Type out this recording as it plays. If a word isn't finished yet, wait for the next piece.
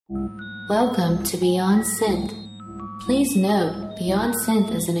Welcome to Beyond Synth. Please note, Beyond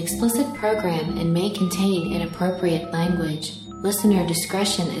Synth is an explicit program and may contain inappropriate language. Listener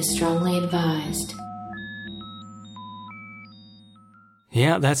discretion is strongly advised.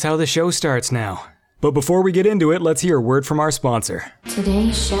 Yeah, that's how the show starts now. But before we get into it, let's hear a word from our sponsor.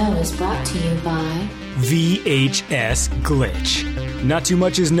 Today's show is brought to you by VHS Glitch. Not too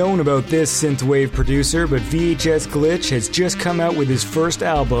much is known about this synthwave producer, but VHS Glitch has just come out with his first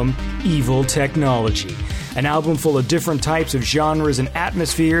album, Evil Technology. An album full of different types of genres and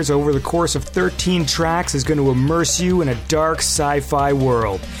atmospheres over the course of 13 tracks is going to immerse you in a dark sci-fi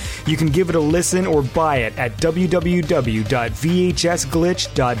world. You can give it a listen or buy it at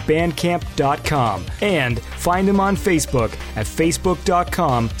www.vhsglitch.bandcamp.com and find him on Facebook at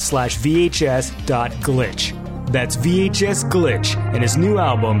facebook.com/vhs.glitch. That's VHS Glitch and his new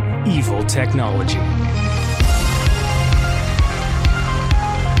album, Evil Technology.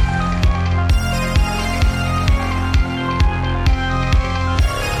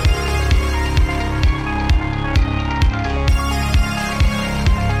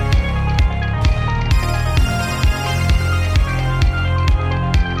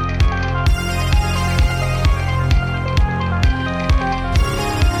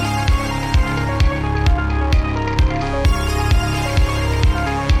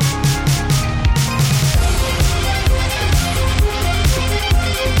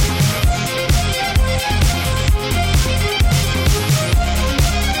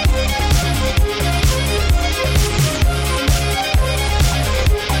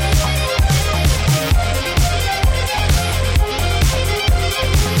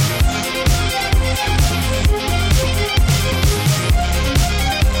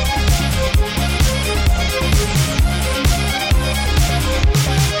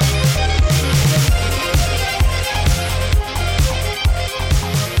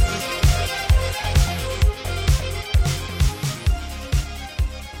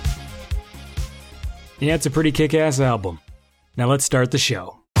 Yeah, it's a pretty kick-ass album. Now let's start the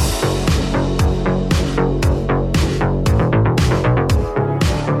show.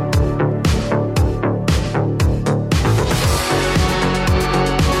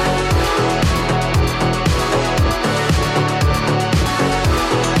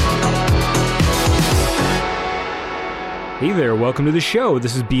 Hey there, welcome to the show.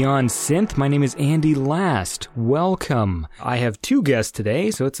 This is Beyond Synth. My name is Andy Last. Welcome. I have two guests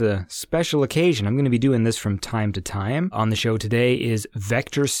today, so it's a special occasion. I'm going to be doing this from time to time. On the show today is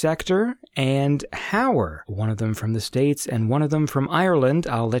Vector Sector and Hauer. One of them from the States and one of them from Ireland.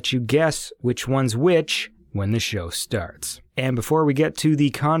 I'll let you guess which one's which when the show starts. And before we get to the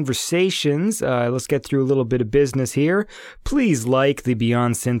conversations, let's get through a little bit of business here. Please like the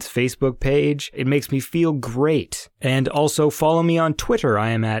Beyond Synth Facebook page. It makes me feel great. And also follow me on Twitter.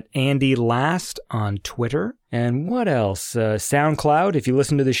 I am at Andy Last on Twitter. And what else? SoundCloud. If you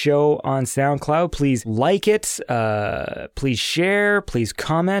listen to the show on SoundCloud, please like it. Please share. Please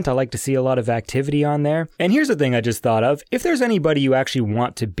comment. I like to see a lot of activity on there. And here's the thing I just thought of. If there's anybody you actually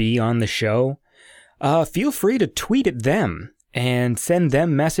want to be on the show, feel free to tweet at them and send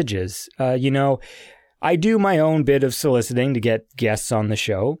them messages. I do my own bit of soliciting to get guests on the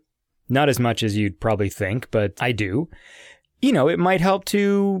show. Not as much as you'd probably think, but I do. It might help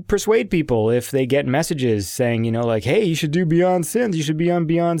to persuade people if they get messages saying, like, hey, you should do Beyond Synth. You should be on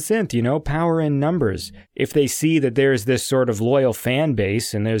Beyond Synth, power in numbers. If they see that there's this sort of loyal fan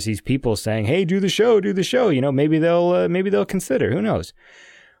base and there's these people saying, hey, do the show, maybe they'll consider. Who knows?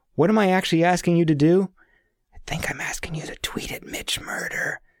 What am I actually asking you to do? I think I'm asking you to tweet at Mitch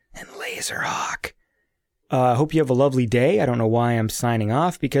Murder and Laserhawk. I hope you have a lovely day. I don't know why I'm signing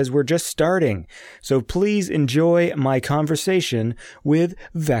off because we're just starting. So please enjoy my conversation with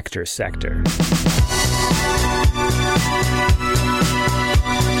Vector Sector.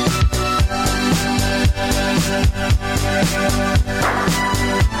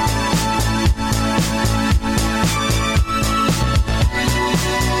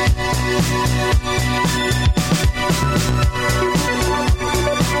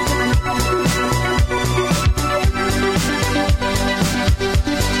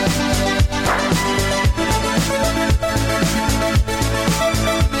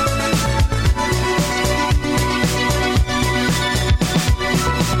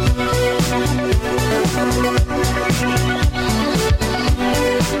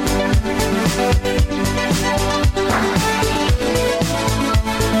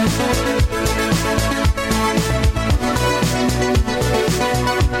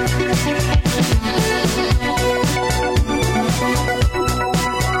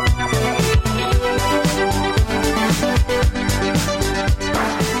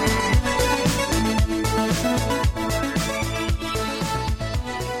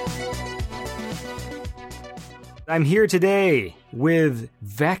 I'm here today with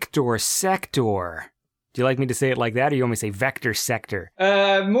Vector Sector. Do you like me to say it like that, or you want me to say Vector Sector?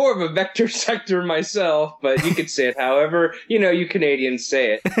 More of a Vector Sector myself, but you could say it however, you Canadians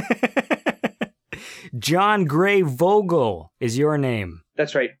say it. John Gray Vogel is your name.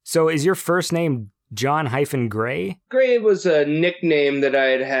 That's right. So is your first name John-Gray? Gray was a nickname that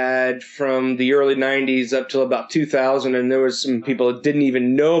I had from the early 90s up till about 2000, and there was some people that didn't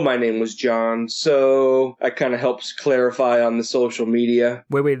even know my name was John, so I kind of helped clarify on the social media.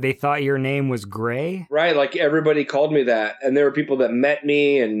 Wait, they thought your name was Gray? Right, like everybody called me that, and there were people that met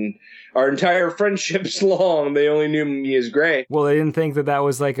me, and our entire friendship's long, they only knew me as Gray. Well, they didn't think that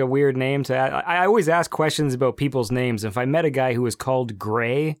was like a weird name to add. I always ask questions about people's names. If I met a guy who was called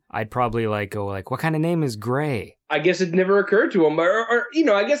Gray, I'd probably go what kind of name is Gray? I guess it never occurred to him, or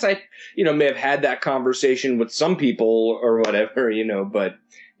I guess I, may have had that conversation with some people or whatever, but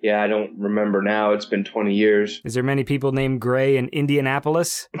yeah, I don't remember now. It's been 20 years. Is there many people named Gray in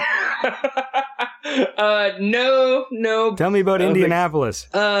Indianapolis? No. Tell me about Indianapolis.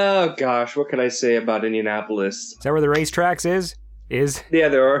 Oh gosh, what can I say about Indianapolis? Is that where the racetracks is? Yeah,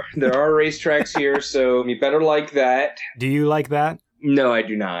 there are racetracks here, so you better like that. Do you like that? No, I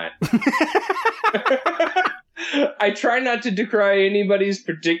do not. I try not to decry anybody's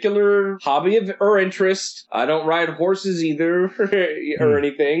particular hobby or interest. I don't ride horses either or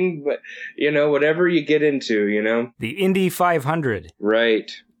anything, but, whatever you get into, The Indy 500.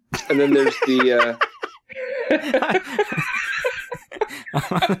 Right. And then there's the...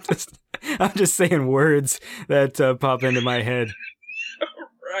 I'm just saying words that pop into my head.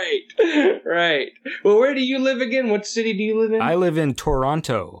 Right. Well, where do you live again? What city do you live in? I live in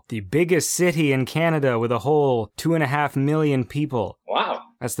Toronto, the biggest city in Canada with a whole 2.5 million people. Wow.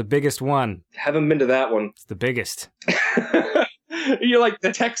 That's the biggest one. Haven't been to that one. It's the biggest. You're like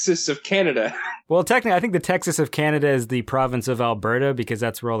the Texas of Canada. Well, technically, I think the Texas of Canada is the province of Alberta because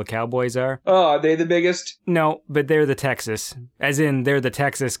that's where all the Cowboys are. Oh, are they the biggest? No, but they're the Texas. As in, they're the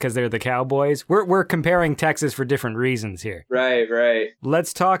Texas because they're the Cowboys. We're comparing Texas for different reasons here. Right.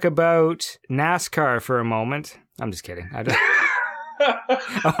 Let's talk about NASCAR for a moment. I'm just kidding. I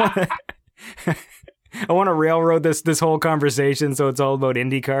want to railroad this whole conversation so it's all about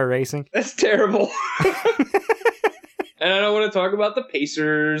IndyCar racing. That's terrible. And I don't want to talk about the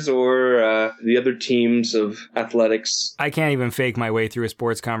Pacers or the other teams of athletics. I can't even fake my way through a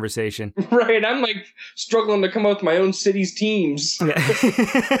sports conversation. Right, I'm struggling to come up with my own city's teams.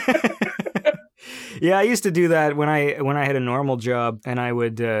 Yeah, I used to do that when I had a normal job, and I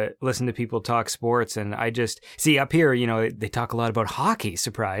would listen to people talk sports, and I just see up here, they talk a lot about hockey.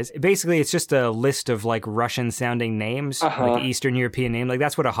 Surprise! Basically, it's just a list of Russian-sounding names, like Eastern European name.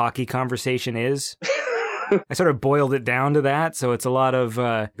 That's what a hockey conversation is. I sort of boiled it down to that, so it's a lot of,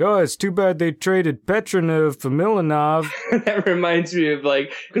 it's too bad they traded Petronov for Milanov. That reminds me of,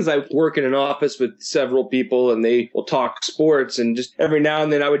 because I work in an office with several people, and they will talk sports, and just every now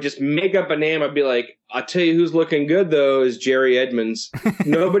and then I would just make up a name. I'd be like, I'll tell you who's looking good, though, is Jerry Edmonds.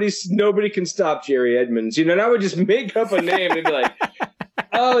 Nobody can stop Jerry Edmonds. And I would just make up a name and be like,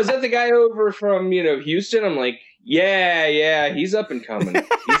 oh, is that the guy over from, Houston? I'm like, yeah, he's up and coming.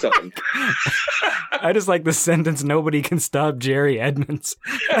 I just like the sentence, nobody can stop Jerry Edmonds.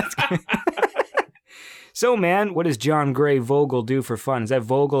 So, man, what does John Gray Vogel do for fun? Is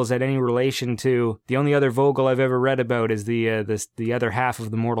that any relation to the only other Vogel I've ever read about is the other half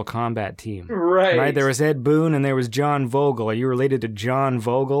of the Mortal Kombat team? Right. There was Ed Boon and there was John Vogel. Are you related to John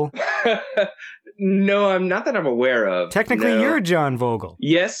Vogel? No, I'm not that I'm aware of. Technically, You're John Vogel.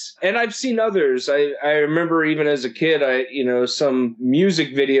 Yes, and I've seen others. I remember even as a kid, some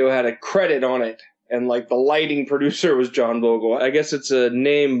music video had a credit on it, and the lighting producer was John Vogel. I guess it's a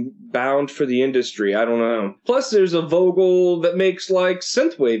name bound for the industry. I don't know. Plus, there's a Vogel that makes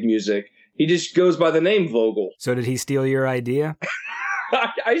synthwave music. He just goes by the name Vogel. So did he steal your idea?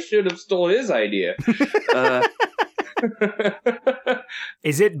 I should have stole his idea.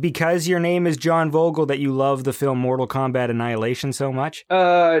 Is it because your name is John Vogel that you love the film Mortal Kombat Annihilation so much?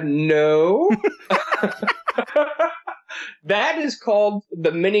 No. That is called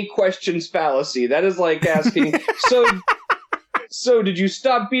the many questions fallacy. That is like asking, so did you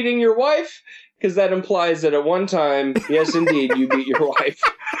stop beating your wife? Because that implies that at one time, yes, indeed, you beat your wife.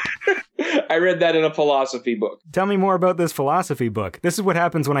 I read that in a philosophy book. Tell me more about this philosophy book. This is what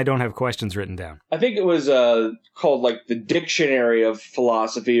happens when I don't have questions written down. I think it was called the Dictionary of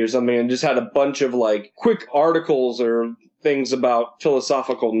Philosophy or something, and just had a bunch of quick articles or things about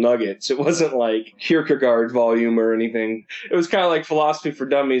philosophical nuggets. It wasn't like Kierkegaard volume or anything. It was kind of like Philosophy for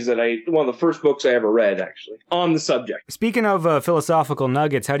Dummies one of the first books I ever read, actually, on the subject. Speaking of philosophical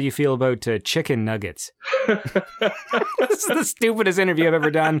nuggets, how do you feel about chicken nuggets? This is the stupidest interview I've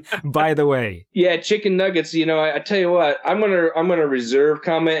ever done, by the way. Yeah, chicken nuggets. I tell you what, I'm gonna reserve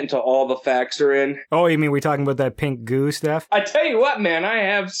comment until all the facts are in. Oh, you mean we're talking about that pink goo stuff? I tell you what, man, I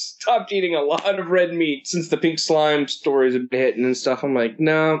have stopped eating a lot of red meat since the pink slime stories have been hitting and stuff. I'm like,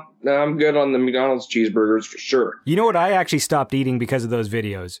 no, I'm good on the McDonald's cheeseburgers for sure. You know what I actually stopped eating because of those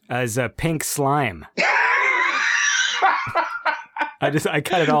videos? As pink slime. I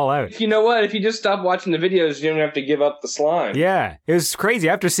cut it all out. You know what? If you just stop watching the videos, you don't have to give up the slime. Yeah, it was crazy.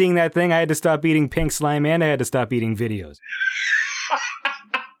 After seeing that thing, I had to stop eating pink slime and I had to stop eating videos.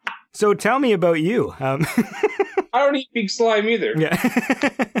 So tell me about you. I don't eat pink slime either. Yeah.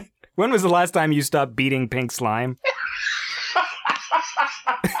 When was the last time you stopped beating pink slime?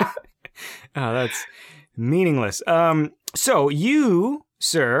 Oh, that's meaningless. So you,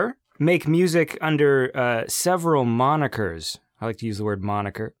 sir, make music under several monikers. I like to use the word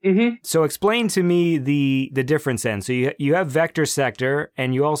moniker. Mm-hmm. So explain to me the difference then. So you have Vector Sector,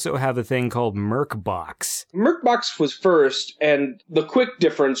 and you also have a thing called Mercbox. Mercbox was first, and the quick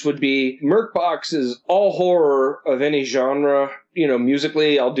difference would be Mercbox is all horror of any genre.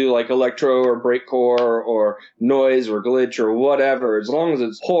 Musically, I'll do like electro or breakcore or noise or glitch or whatever, as long as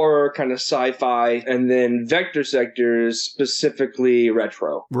it's horror, kind of sci-fi. And then Vector Sector is specifically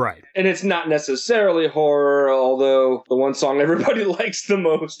retro. Right. And it's not necessarily horror, although the one song everybody likes the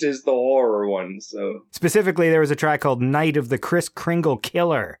most is the horror one. So specifically, there was a track called Night of the Kris Kringle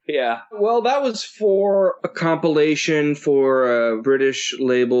Killer. Yeah. Well, that was for a compilation for a British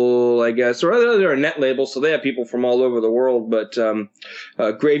label, I guess, or they're a net label, so they have people from all over the world, but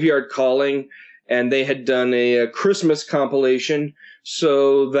Graveyard Calling, and they had done a Christmas compilation,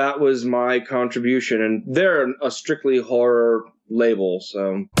 so that was my contribution, and they're a strictly horror label,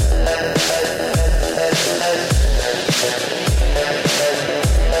 so...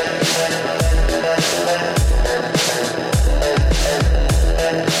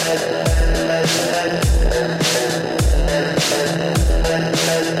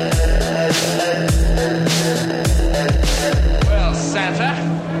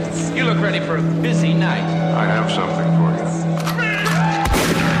 You look ready for a busy night. I have something for you.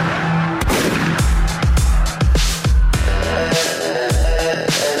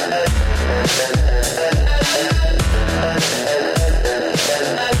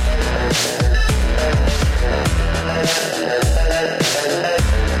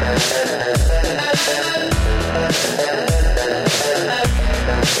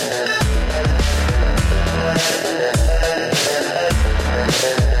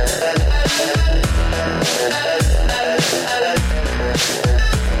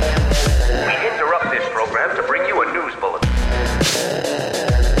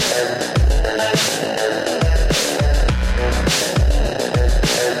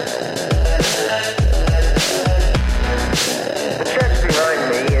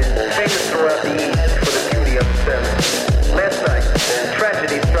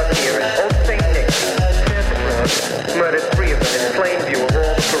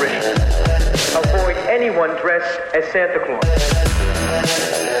 As Santa Claus.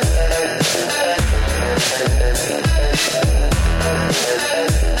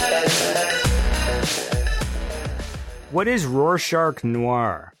 What is Rorschach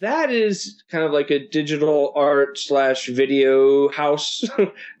Noir? That is kind of like a digital art / video house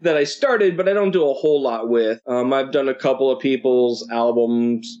that I started, but I don't do a whole lot with. I've done a couple of people's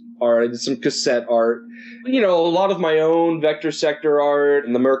albums art. I did some cassette art. A lot of my own Vector Sector art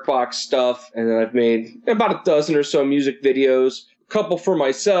and the Mercbox stuff. And then I've made about a dozen or so music videos. A couple for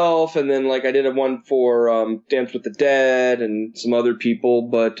myself, and then I did one for Dance with the Dead and some other people.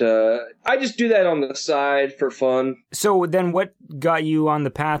 But I just do that on the side for fun. So then what got you on the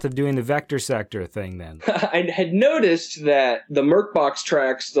path of doing the Vector Sector thing then? I had noticed that the Mercbox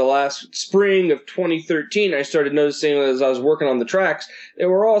tracks, the last spring of 2013, I started noticing as I was working on the tracks, they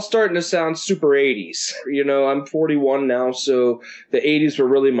were all starting to sound super 80s. I'm 41 now, so the 80s were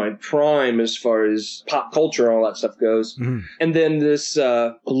really my prime as far as pop culture and all that stuff goes. Mm-hmm. And then this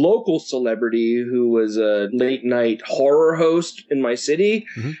local celebrity who was a late night horror host in my city,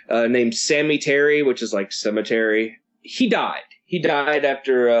 named Sammy Terry, which is like cemetery. He died. He died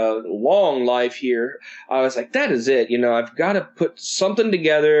after a long life here. I was like, that is it. I've got to put something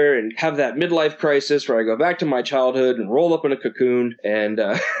together and have that midlife crisis where I go back to my childhood and roll up in a cocoon and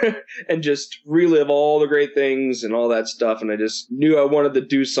and just relive all the great things and all that stuff. And I just knew I wanted to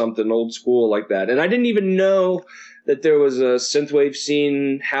do something old school like that. And I didn't even know that there was a synthwave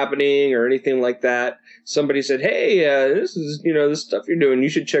scene happening or anything like that, somebody said, hey, this is, this stuff you're doing, you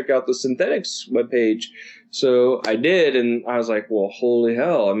should check out the Synthetics webpage. So I did, and I was like, well, holy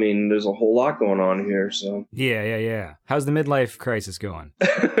hell. I mean, there's a whole lot going on here, so. Yeah. How's the midlife crisis going?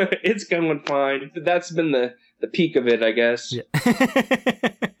 It's going fine. That's been the peak of it, I guess. Yeah.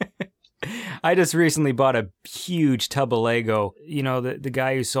 I just recently bought a huge tub of Lego. The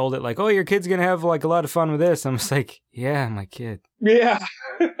guy who sold it, like, oh, your kid's going to have, like, a lot of fun with this. I'm just like, yeah, my kid. Yeah.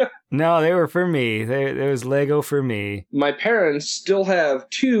 No, they were for me. There was Lego for me. My parents still have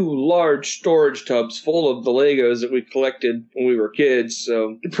 2 large storage tubs full of the Legos that we collected when we were kids.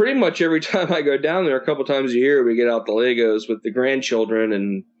 So pretty much every time I go down there, a couple times a year, we get out the Legos with the grandchildren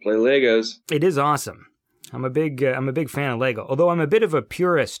and play Legos. It is awesome. I'm a big fan of Lego, although I'm a bit of a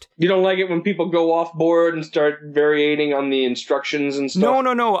purist. You don't like it when people go off board and start variating on the instructions and stuff?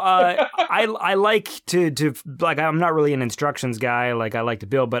 No. I like to like, I'm not really an instructions guy. Like, I like to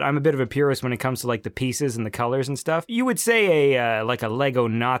build, but I'm a bit of a purist when it comes to like the pieces and the colors and stuff. You would say a Lego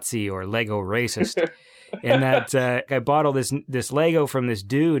Nazi or Lego racist. And that I bought all this Lego from this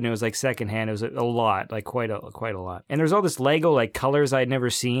dude, and it was like secondhand. It was a lot, like quite a lot. And there's all this Lego like colors I'd never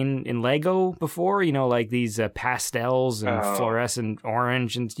seen in Lego before. Like these pastels and fluorescent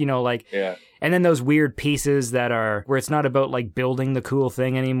orange, and yeah. And then those weird pieces that are where it's not about like building the cool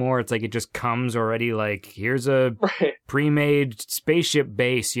thing anymore. It's like it just comes already like, here's a pre-made spaceship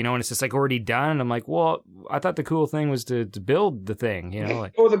base, and it's just like already done. And I'm like, well, I thought the cool thing was to build the thing,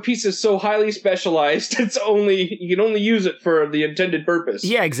 like. Oh, the piece is so highly specialized. You can only use it for the intended purpose.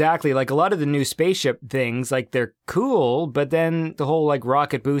 Yeah, exactly. Like a lot of the new spaceship things, like they're cool, but then the whole like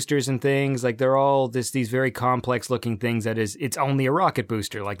rocket boosters and things, like they're all these very complex looking things it's only a rocket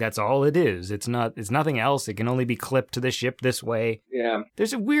booster. Like that's all it is. It's nothing else. It can only be clipped to the ship this way. Yeah.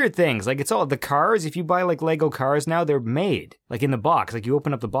 There's weird things. Like it's all the cars. If you buy like Lego cars now, they're made like in the box. Like you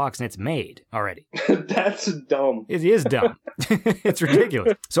open up the box and it's made already. That's dumb. It is dumb. It's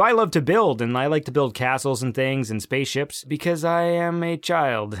ridiculous. So I love to build, and I like to build castles and things and spaceships because I am a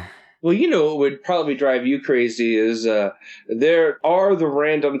child. Well, what would probably drive you crazy is there are the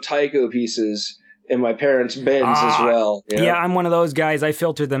random Tycho pieces in my parents' bins as well. Yeah, I'm one of those guys. I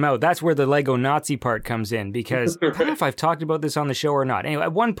filter them out. That's where the Lego Nazi part comes in, because I don't know if I've talked about this on the show or not. Anyway,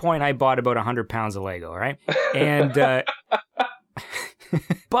 at one point I bought about 100 pounds of Lego, right? And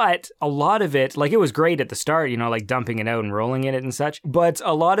but a lot of it, like it was great at the start, like dumping it out and rolling in it and such. But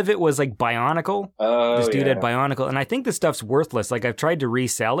a lot of it was like Bionicle. This dude had Bionicle. And I think the stuff's worthless. Like I've tried to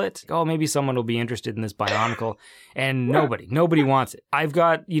resell it. Oh, maybe someone will be interested in this Bionicle. And nobody wants it. I've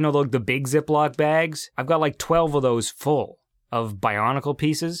got, like the big Ziploc bags. I've got like 12 of those full of Bionicle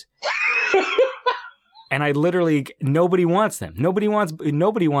pieces. And I literally, nobody wants them. Nobody wants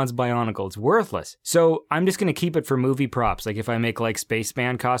Bionicle. It's worthless. So I'm just going to keep it for movie props. Like if I make like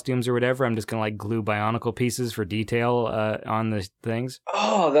spaceman costumes or whatever, I'm just going to like glue Bionicle pieces for detail on the things.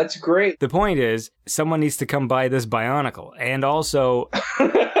 Oh, that's great. The point is, someone needs to come buy this Bionicle. And also...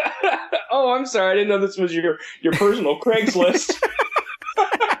 Oh, I'm sorry. I didn't know this was your personal Craigslist.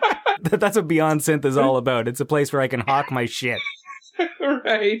 That's what Beyond Synth is all about. It's a place where I can hawk my shit.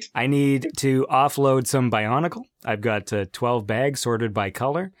 Right. I need to offload some Bionicle. I've got 12 bags sorted by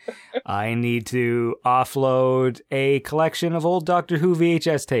color. I need to offload a collection of old Doctor Who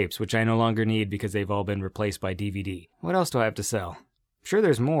VHS tapes, which I no longer need because they've all been replaced by DVD. What else do I have to sell? I'm sure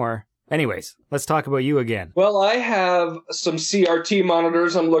there's more. Anyways, let's talk about you again. Well, I have some CRT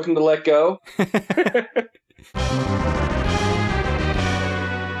monitors I'm looking to let go.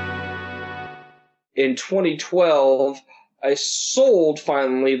 In 2012... I sold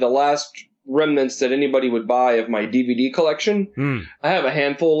finally the last remnants that anybody would buy of my DVD collection. I have a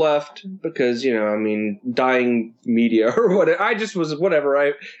handful left because, dying media or whatever. I just was,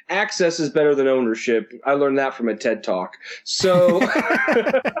 whatever. Access is better than ownership. I learned that from a TED Talk. So...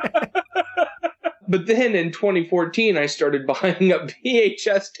 But then in 2014, I started buying up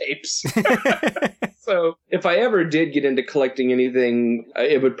VHS tapes. So if I ever did get into collecting anything,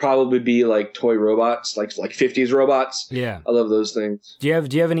 it would probably be like toy robots, like 50s robots. Yeah. I love those things. Do you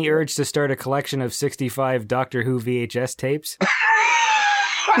have any urge to start a collection of 65 Doctor Who VHS tapes?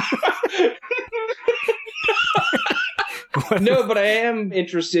 No, but I am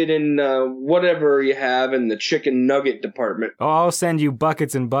interested in whatever you have in the chicken nugget department. Oh, I'll send you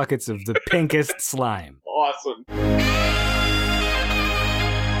buckets and buckets of the pinkest slime. Awesome.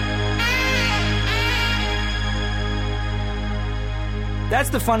 That's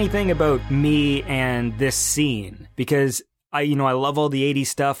the funny thing about me and this scene, because I love all the 80s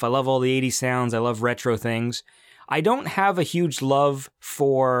stuff. I love all the 80s sounds. I love retro things. I don't have a huge love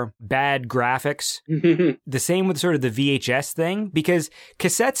for bad graphics. The same with sort of the VHS thing, because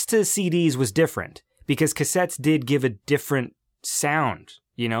cassettes to CDs was different, because cassettes did give a different sound.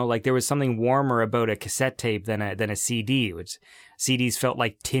 You know, like there was something warmer about a cassette tape than a CD, which CDs felt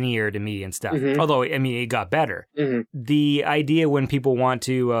like tinnier to me and stuff. Although, I mean, it got better. The idea when people want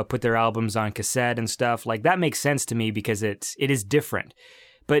to put their albums on cassette and stuff, like that makes sense to me because it is different.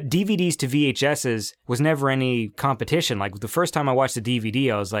 But DVDs to VHSs was never any competition. Like the first time I watched the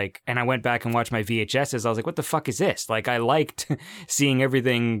DVD, I was like, and I went back and watched my VHSs, I was like, what the fuck is this? Like I liked seeing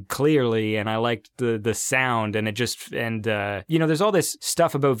everything clearly and I liked the sound and it just, and you know, there's all this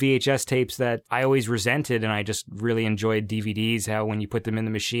stuff about VHS tapes that I always resented, and I just really enjoyed DVDs, how when you put them in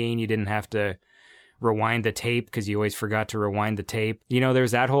the machine, you didn't have to rewind the tape because you always forgot to rewind the tape. You know,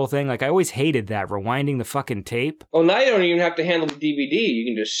 there's that whole thing. Like, I always hated that, rewinding the fucking tape. Well, now you don't even have to handle the DVD. You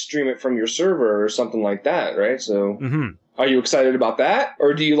can just stream it from your server or something like that, right? So, Are you excited about that?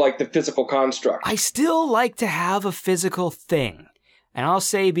 Or do you like the physical construct? I still like to have a physical thing. And I'll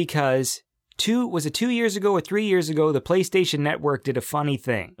say because 2 years ago or 3 years ago, the PlayStation Network did a funny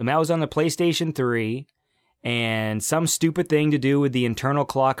thing. And that was on the PlayStation 3. And some stupid thing to do with the internal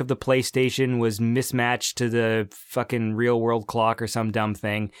clock of the PlayStation was mismatched to the fucking real world clock or some dumb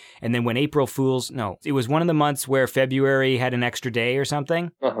thing. And then when it was one of the months where February had an extra day or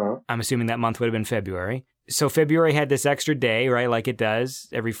something. I'm assuming that month would have been February. So February had this extra day, right, like it does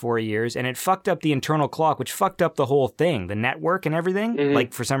every 4 years, and it fucked up the internal clock, which fucked up the whole thing, the network and everything.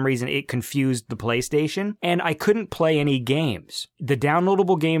 Like, for some reason, it confused the PlayStation, and I couldn't play any games. The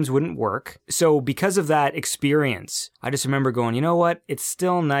downloadable games wouldn't work. So because of that experience, I just remember going, you know what? It's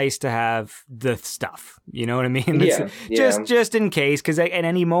still nice to have the stuff. You know what I mean? Yeah. Just in case, because at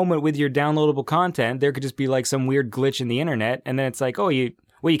any moment with your downloadable content, there could just be like some weird glitch in the internet, and then it's like,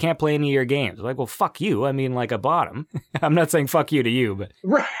 you can't play any of your games. Like, well, fuck you. I mean, like, I bought them. I'm not saying fuck you to you, but...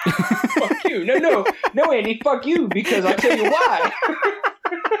 Right. Fuck you. No, Andy, fuck you, because I'll tell you why.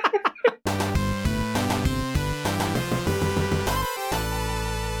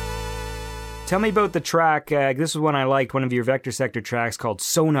 Tell me about the track. This is one I liked, one of your Vector Sector tracks called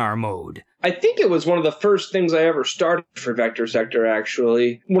Sonar Mode. I think it was one of the first things I ever started for Vector Sector,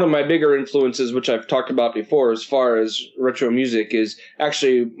 actually. One of my bigger influences, which I've talked about before as far as retro music, is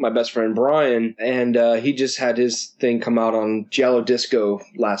actually my best friend Brian, and he just had his thing come out on Giallo Disco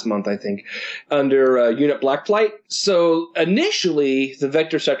last month, I think, under Unit Black Flight. So initially, the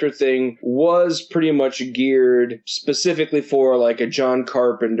Vector Sector thing was pretty much geared specifically for like a John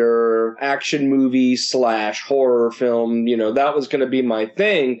Carpenter action movie / horror film. You know, that was going to be my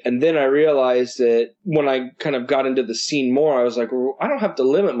thing. And then I realized that when I kind of got into the scene more, I was like, well, I don't have to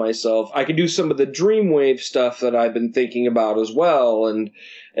limit myself. I can do some of the Dreamwave stuff that I've been thinking about as well. And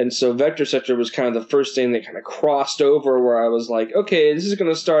so Vector Sector was kind of the first thing that kind of crossed over where I was like, okay, this is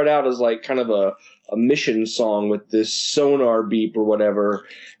going to start out as like kind of a mission song with this sonar beep or whatever.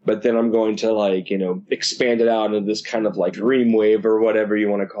 But then I'm going to like, you know, expand it out into this kind of like Dreamwave or whatever you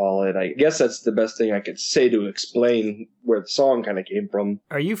want to call it. I guess that's the best thing I could say to explain where the song kind of came from.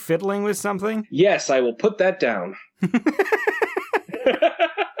 Are you fiddling with something? Yes, I will put that down.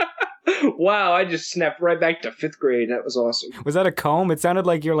 Wow, I just snapped right back to 5th grade. That was awesome. Was that a comb? It sounded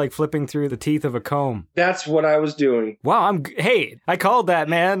like you're like flipping through the teeth of a comb. That's what I was doing. Wow, hey, I called that,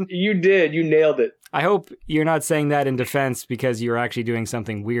 man. You did. You nailed it. I hope you're not saying that in defense because you're actually doing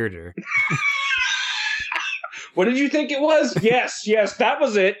something weirder. What did you think it was? Yes, that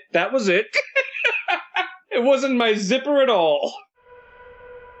was it. It wasn't my zipper at all.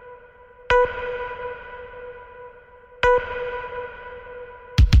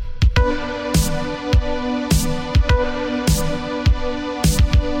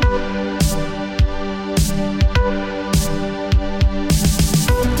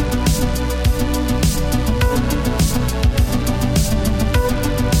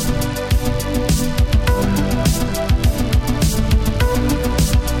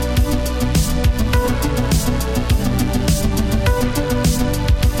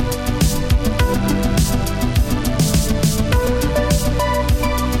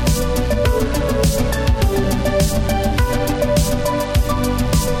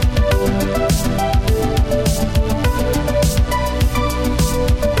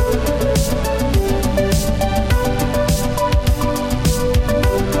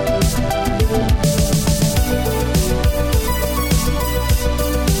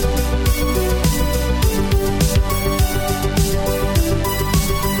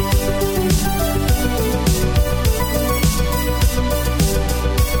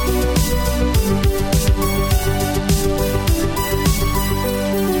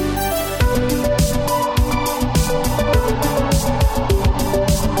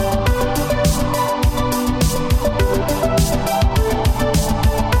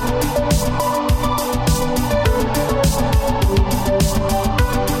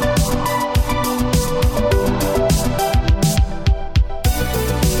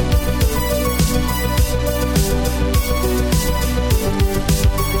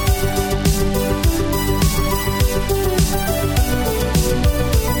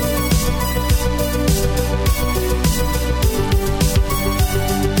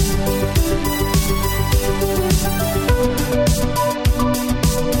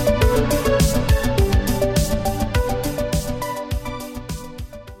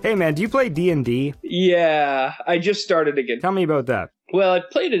 Hey man, do you play D&D? Yeah, I just started again. Tell me about that. Well, I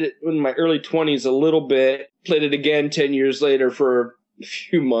played it in my early 20s a little bit. Played it again 10 years later for a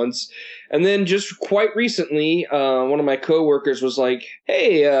few months. And then just quite recently, one of my coworkers was like,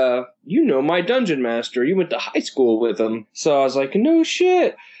 hey, you know my dungeon master. You went to high school with him. So I was like, no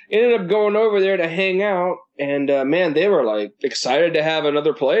shit. Ended up going over there to hang out. And, man, they were, like, excited to have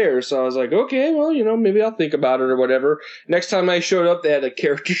another player. So I was like, okay, well, you know, maybe I'll think about it or whatever. Next time I showed up, they had a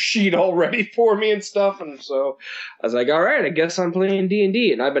character sheet all ready for me and stuff. And so I was like, all right, I guess I'm playing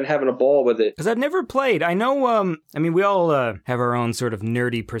D&D. And I've been having a ball with it. Because I've never played. I know, I mean, we all have our own sort of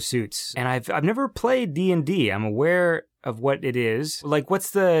nerdy pursuits. And I've never played D&D. I'm aware of what it is. Like,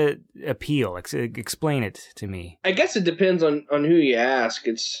 what's the appeal? Explain it to me. I guess it depends on who you ask.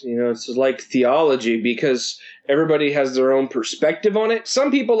 It's, you know, it's like theology because everybody has their own perspective on it.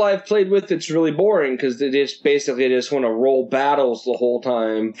 Some people I've played with, it's really boring because they just want to roll battles the whole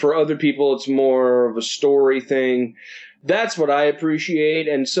time. For other people, it's more of a story thing. That's what I appreciate.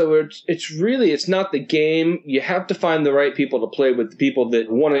 And so it's not the game. You have to find the right people to play with, the people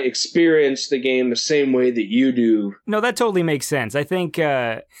that want to experience the game the same way that you do. No, that totally makes sense. I think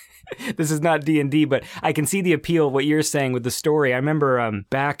this is not D&D, but I can see the appeal of what you're saying with the story. I remember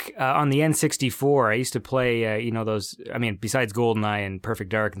back on the N64, I used to play, those, I mean, besides GoldenEye and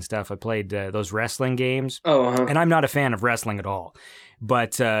Perfect Dark and stuff, I played those wrestling games. Oh, uh-huh. And I'm not a fan of wrestling at all.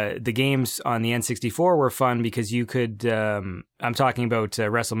 But the games on the N64 were fun because you could, I'm talking about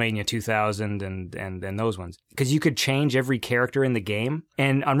WrestleMania 2000 and those ones, because you could change every character in the game.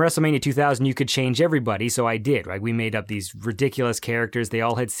 And on WrestleMania 2000, you could change everybody. So I did, right? We made up these ridiculous characters. They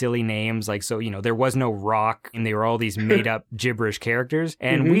all had silly names. Like, so, you know, there was no Rock and they were all these made up gibberish characters.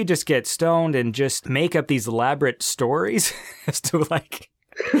 And we just get stoned and just make up these elaborate stories as to like...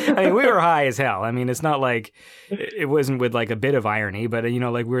 I mean, we were high as hell. I mean, it's not like it wasn't with like a bit of irony, but you know,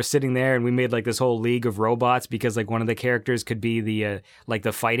 like we were sitting there and we made like this whole league of robots because like one of the characters could be the like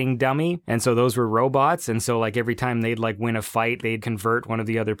the fighting dummy, and so those were robots, and so like every time they'd like win a fight, they'd convert one of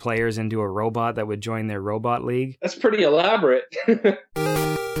the other players into a robot that would join their robot league. That's pretty elaborate.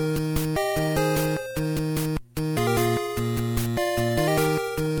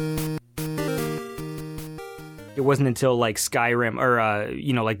 It wasn't until like Skyrim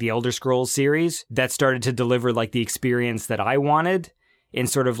or, like the Elder Scrolls series that started to deliver like the experience that I wanted in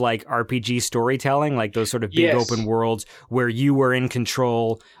sort of like RPG storytelling, like those sort of big open worlds where you were in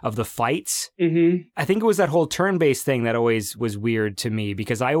control of the fights. Mm-hmm. I think it was that whole turn-based thing that always was weird to me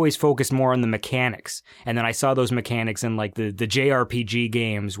because I always focused more on the mechanics. And then I saw those mechanics in like the JRPG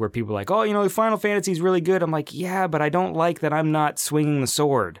games where people were like, oh, you know, Final Fantasy is really good. I'm like, yeah, but I don't like that I'm not swinging the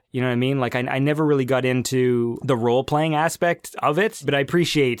sword. You know what I mean? Like I never really got into the role-playing aspect of it, but I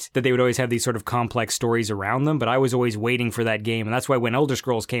appreciate that they would always have these sort of complex stories around them. But I was always waiting for that game. And that's why when Elder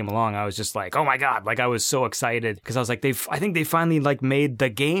Scrolls came along, I was just like, oh my God, like I was so excited because I was like, I think they finally like made the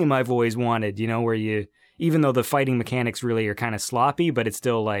game I've always wanted, you know, where you, even though the fighting mechanics really are kind of sloppy, but it's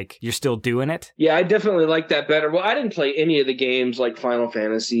still like, you're still doing it. Yeah, I definitely like that better. Well, I didn't play any of the games like Final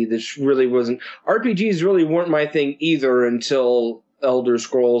Fantasy. This really wasn't, RPGs really weren't my thing either until Elder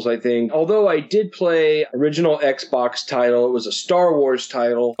Scrolls, I think. Although I did play original Xbox title. It was a Star Wars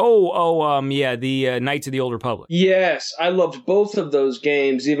title. The Knights of the Old Republic. Yes, I loved both of those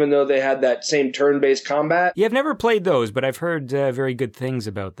games, even though they had that same turn-based combat. Yeah, I've never played those, but I've heard very good things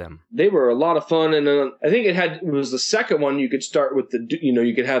about them. They were a lot of fun, and I think it was the second one you could start with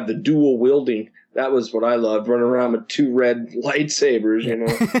you could have the dual wielding. That was what I loved, running around with two red lightsabers, you know.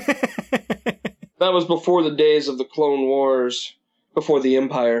 That was before the days of the Clone Wars. Before the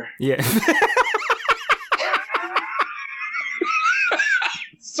Empire. Yeah.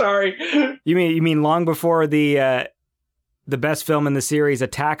 Sorry. You mean long before the best film in the series,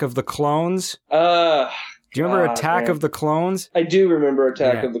 Attack of the Clones? Do you remember Attack of the Clones? I do remember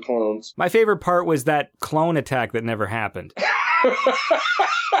Attack of the Clones. My favorite part was that clone attack that never happened.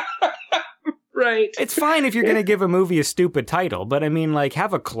 Right. It's fine if you're going to give a movie a stupid title, but I mean, like,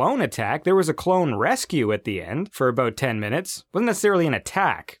 have a clone attack. There was a clone rescue at the end for about 10 minutes. It wasn't necessarily an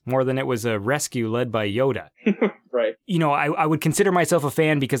attack, more than it was a rescue led by Yoda. Right. You know, I would consider myself a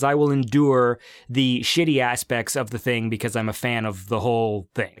fan because I will endure the shitty aspects of the thing because I'm a fan of the whole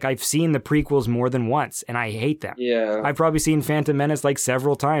thing. I've seen the prequels more than once, and I hate them. Yeah. I've probably seen Phantom Menace like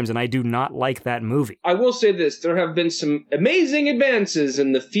several times, and I do not like that movie. I will say this. There have been some amazing advances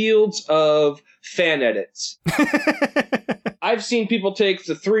in the fields of fan edits. I've seen people take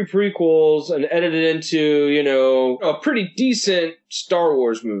the 3 prequels and edit it into, you know, a pretty decent Star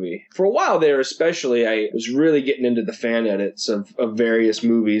Wars movie. For a while there, especially, I was really getting into the fan edits of various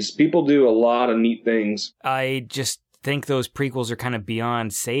movies. People do a lot of neat things. I just think those prequels are kind of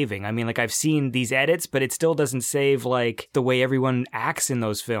beyond saving. I mean, like, I've seen these edits, but it still doesn't save, like, the way everyone acts in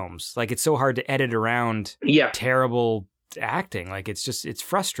those films. Like, it's so hard to edit around terrible acting. Like, it's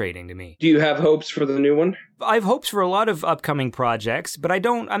frustrating to me. Do you have hopes for the new one? I have hopes for a lot of upcoming projects, but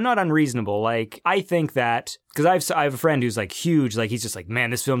I'm not unreasonable. Like, I think that, because I have a friend who's like huge, like, he's just like, man,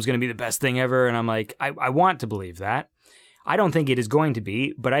 this film's going to be the best thing ever. And I'm like, I want to believe that. I don't think it is going to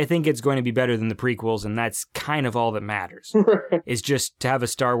be, but I think it's going to be better than the prequels, and that's kind of all that matters. Is just to have a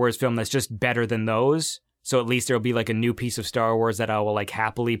Star Wars film that's just better than those. So at least there'll be like a new piece of Star Wars that I will like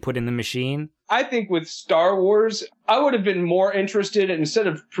happily put in the machine. I think with Star Wars, I would have been more interested, instead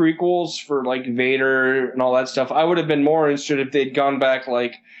of prequels for like Vader and all that stuff, I would have been more interested if they'd gone back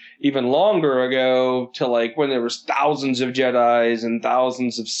like even longer ago to like when there was thousands of Jedis and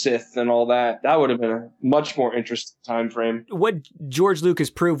thousands of Sith and all that. That would have been a much more interesting time frame. What George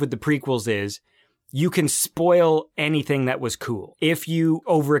Lucas proved with the prequels is you can spoil anything that was cool if you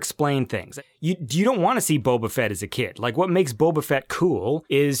over-explain things. You don't want to see Boba Fett as a kid. Like, what makes Boba Fett cool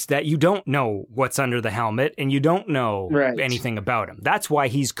is that you don't know what's under the helmet and you don't know anything about him. That's why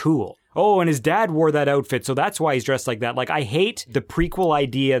he's cool. Oh, and his dad wore that outfit, so that's why he's dressed like that. Like, I hate the prequel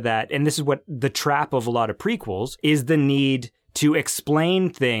idea that, and this is what the trap of a lot of prequels, is the need to explain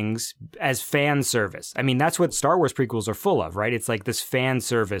things as fan service. I mean, that's what Star Wars prequels are full of, right? It's like this fan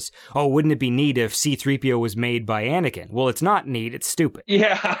service. Oh, wouldn't it be neat if C-3PO was made by Anakin? Well, it's not neat, it's stupid.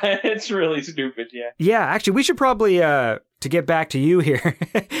 Yeah, it's really stupid, yeah. Yeah, actually, we should probably, to get back to you here,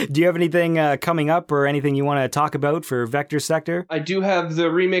 do you have anything coming up or anything you want to talk about for Vector Sector? I do have the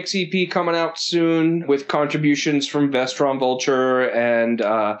remix EP coming out soon with contributions from Vestron Vulture and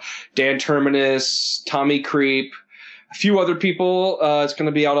Dan Terminus, Tommy Creep, a few other people. It's going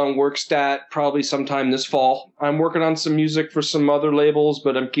to be out on Workstat probably sometime this fall. I'm working on some music for some other labels,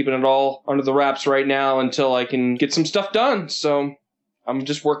 but I'm keeping it all under the wraps right now until I can get some stuff done. So I'm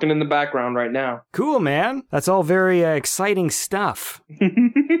just working in the background right now. Cool, man. That's all very exciting stuff.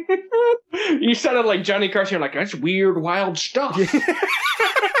 You sounded like Johnny Carson. Like, that's weird, wild stuff.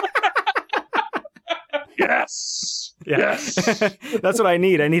 Yes. Yes. That's what I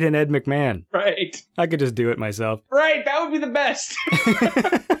need. I need an Ed McMahon. Right. I could just do it myself. Right. That would be the best.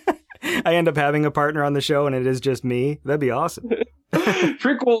 I end up having a partner on the show and it is just me. That'd be awesome.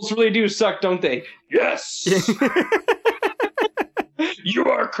 Prequels really do suck, don't they? Yes. You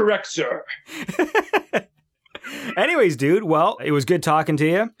are correct, sir. Anyways, dude, well, it was good talking to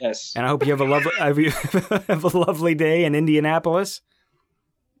you. Yes. And I hope you have a lovely day in Indianapolis.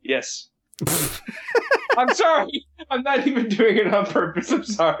 Yes. I'm sorry. I'm not even doing it on purpose. I'm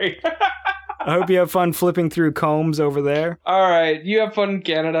sorry. I hope you have fun flipping through combs over there. All right. You have fun in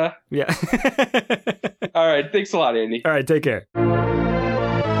Canada. Yeah. All right. Thanks a lot, Andy. All right. Take care.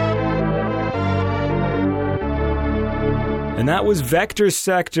 And that was Vector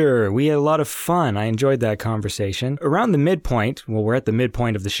Sector. We had a lot of fun. I enjoyed that conversation. Around the midpoint, well, we're at the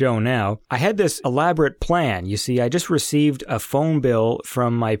midpoint of the show now, I had this elaborate plan. You see, I just received a phone bill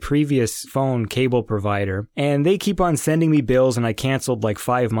from my previous phone cable provider, and they keep on sending me bills, and I canceled like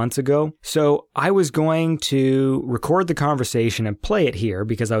 5 months ago. So I was going to record the conversation and play it here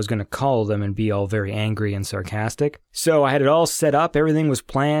because I was going to call them and be all very angry and sarcastic. So I had it all set up. Everything was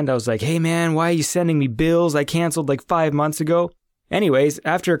planned. I was like, hey man, why are you sending me bills? I canceled like 5 months ago. Anyways,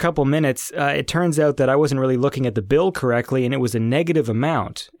 after a couple minutes, it turns out that I wasn't really looking at the bill correctly and it was a negative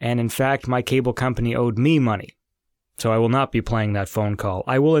amount. And in fact, my cable company owed me money. So I will not be playing that phone call.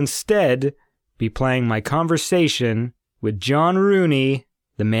 I will instead be playing my conversation with John Rooney,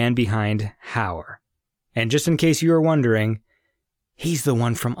 the man behind Hauer. And just in case you were wondering, he's the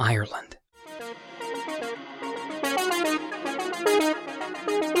one from Ireland.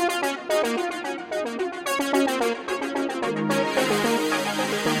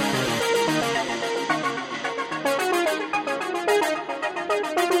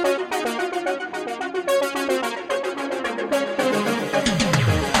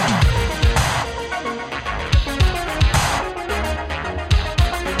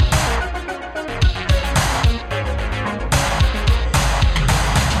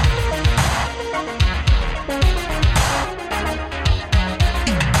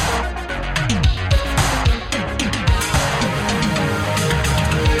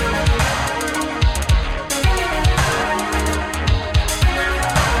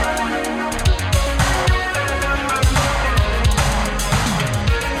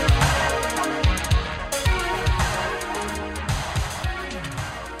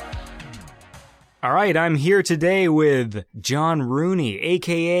 All right, I'm here today with John Rooney,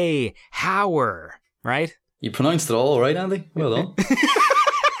 a.k.a. Hauer, right? You pronounced it all right, Andy. Well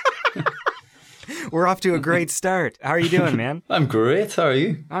done. We're off to a great start. How are you doing, man? I'm great. How are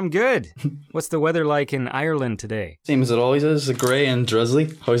you? I'm good. What's the weather like in Ireland today? Same as it always is. Grey and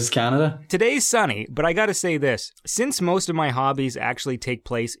drizzly. How's Canada? Today's sunny, but I gotta say this. Since most of my hobbies actually take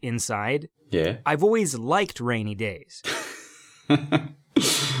place inside, Yeah. I've always liked rainy days.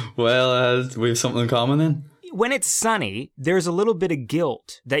 Well, we have something in common then. When it's sunny, there's a little bit of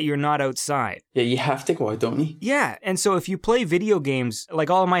guilt that you're not outside. Yeah, you have to go out, don't you? Yeah, and so if you play video games, like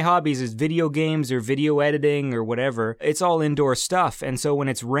all of my hobbies is video games or video editing or whatever, it's all indoor stuff. And so when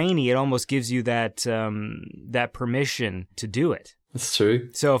it's rainy, it almost gives you that that permission to do it. That's true.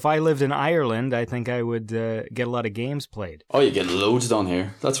 So if I lived in Ireland, I think I would get a lot of games played. Oh, you get loads done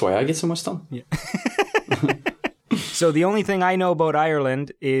here. That's why I get so much done. Yeah. So the only thing I know about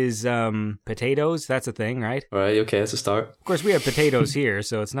Ireland is potatoes. That's a thing, right? All right, okay, that's a start. Of course, we have potatoes here,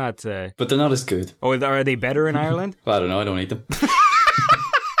 so it's not... But they're not as good. Oh, are they better in Ireland? Well, I don't know, I don't eat them.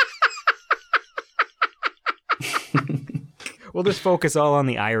 We'll just focus all on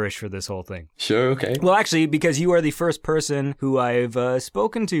the Irish for this whole thing. Sure, okay. Well, actually, because you are the first person who I've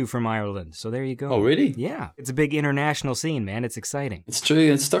spoken to from Ireland, so there you go. Oh, really? Yeah. It's a big international scene, man. It's exciting. It's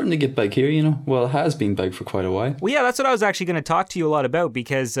true, it's starting to get big here, you know. Well, it has been big for quite a while. Well, yeah, that's what I was actually going to talk to you a lot about,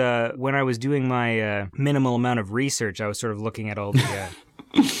 because when I was doing my minimal amount of research, I was sort of looking at all the...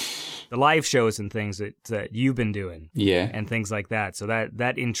 the live shows and things that you've been doing. Yeah. And things like that. So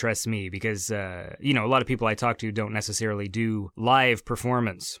that interests me because, a lot of people I talk to don't necessarily do live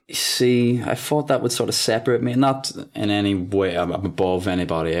performance. See, I thought that would sort of separate me. Not in any way I'm above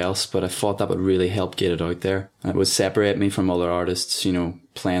anybody else, but I thought that would really help get it out there. And it would separate me from other artists,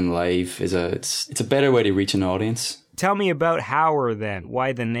 playing live it's a better way to reach an audience. Tell me about Hauer then.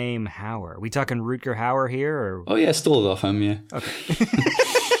 Why the name Hauer? We talking Rutger Hauer here? Or? Oh yeah, I stole it off him, yeah. Okay.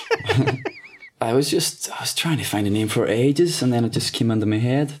 I was trying to find a name for ages, and then it just came into my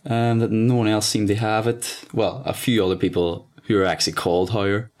head, that no one else seemed to have it. Well, a few other people who are actually called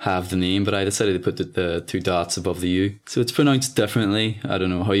Hauer have the name, but I decided to put the two dots above the U. So it's pronounced differently. I don't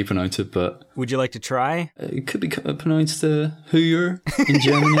know how you pronounce it, but... Would you like to try? It could be pronounced Heuer in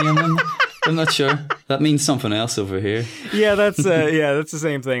Germany. I'm not sure. That means something else over here. Yeah, that's the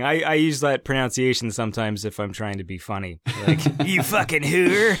same thing. I use that pronunciation sometimes if I'm trying to be funny. Like, you fucking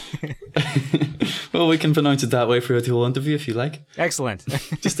hooer. Well, we can pronounce it that way for a whole interview if you like. Excellent.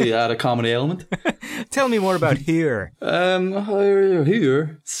 Just to add a comedy element. Tell me more about Heuer.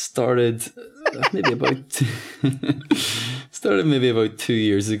 Heuer started maybe about 2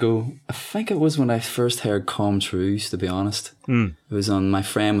 years ago. I think it was when I first heard Come Trues, to be honest. It was my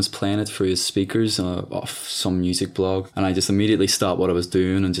friend was playing it through his speakers off some music blog, and I just immediately stopped what I was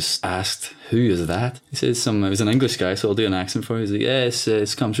doing and just asked, who is that? He said it was an English guy, so I'll do an accent for him. He's like, yeah,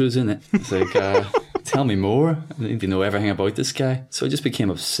 it's Come Trues, isn't it? It's like, tell me more. I need to know everything about this guy. So I just became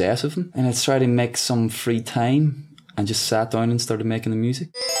obsessed with him, and I tried to make some free time and just sat down and started making the music.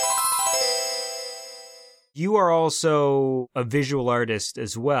 You are also a visual artist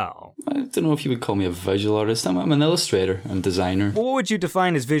as well. I don't know if you would call me a visual artist. I'm an illustrator and designer. Well, what would you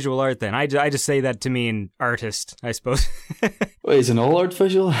define as visual art then? I just say that to mean artist, I suppose. Wait, is an all art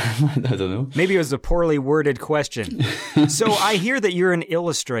visual? I don't know. Maybe it was a poorly worded question. So I hear that you're an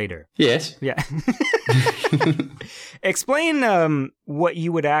illustrator. Yes. Yeah. Explain what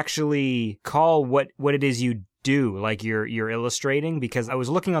you would actually call what it is you do, like you're illustrating, because I was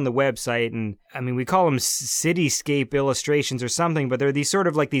looking on the website, and I mean, we call them cityscape illustrations or something, but they're these sort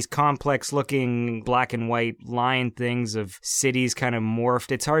of like these complex looking black and white line things of cities kind of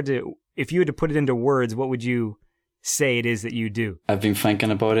morphed. It's hard to, if you had to put it into words, what would you say it is that you do? I've been thinking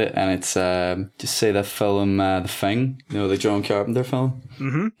about it, and it's just say that film The Thing, the John Carpenter film.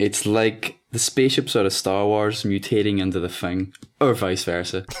 Mm-hmm. It's like the spaceships out of Star Wars mutating into the Thing, or vice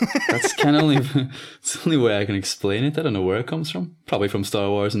versa. That's kind of it's the only way I can explain it. I don't know where it comes from. Probably from Star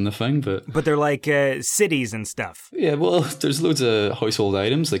Wars and the Thing, but they're like cities and stuff. Yeah, well, there's loads of household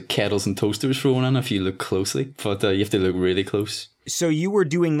items like kettles and toasters thrown in if you look closely, but you have to look really close. So you were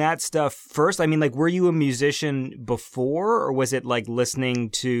doing that stuff first? I mean, like, were you a musician before, or was it like listening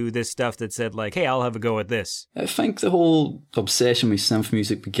to this stuff that said like, hey, I'll have a go at this? I think the whole obsession with synth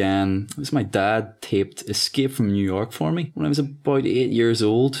music began, it was my dad taped Escape from New York for me when I was about 8 years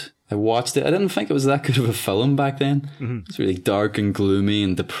old. I watched it. I didn't think it was that good of a film back then. Mm-hmm. It was really dark and gloomy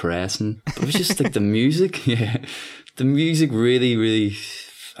and depressing. But it was just like the music. Yeah. The music really, really,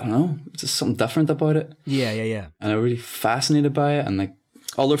 I don't know, just something different about it. Yeah. And I was really fascinated by it. And like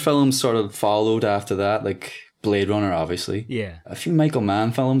other films sort of followed after that, like Blade Runner, obviously. Yeah. A few Michael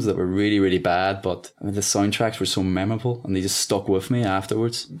Mann films that were really, really bad, but I mean, the soundtracks were so memorable and they just stuck with me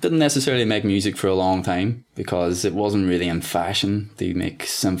afterwards. Didn't necessarily make music for a long time because it wasn't really in fashion to make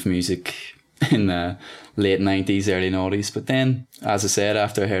synth music in the late 90s, early 90s. But then, as I said,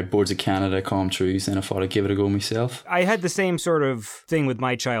 after I heard Boards of Canada, Come Trues, then I thought I'd give it a go myself. I had the same sort of thing with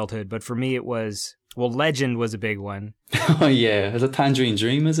my childhood, but for me it was, well, Legend was a big one. Oh yeah, it's a Tangerine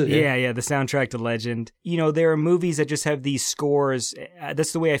Dream, is it? Yeah, the soundtrack to Legend. You know, there are movies that just have these scores.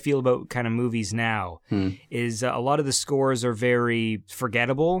 That's the way I feel about kind of movies now, is a lot of the scores are very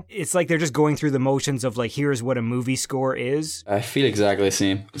forgettable. It's like they're just going through the motions of like, here's what a movie score is. I feel exactly the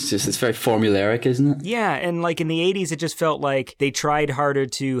same. It's very formulaic, isn't it? Yeah, and like in the 80s, it just felt like they tried harder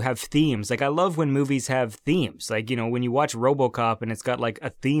to have themes. Like I love when movies have themes. Like, you know, when you watch RoboCop and it's got like a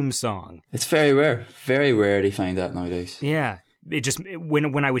theme song. It's very rare. Very rare to find that nowadays. Yeah.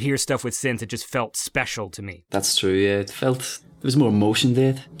 When I would hear stuff with synth, it just felt special to me. That's true, yeah. There was more emotion to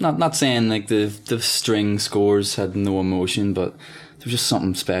it. Not saying like the string scores had no emotion, but there was just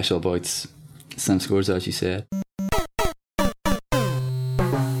something special about synth scores, as you said.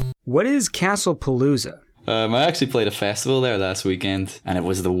 What is Castlepalooza? I actually played a festival there last weekend, and it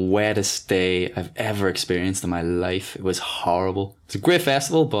was the wettest day I've ever experienced in my life. It was horrible. It's a great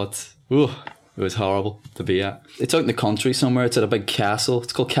festival, but it was horrible to be at. It's out in the country somewhere. It's at a big castle.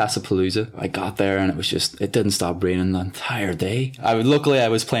 It's called Castlepalooza. I got there and it didn't stop raining the entire day. Luckily I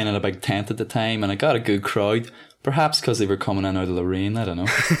was playing in a big tent at the time and I got a good crowd. Perhaps because they were coming in out of the rain. I don't know.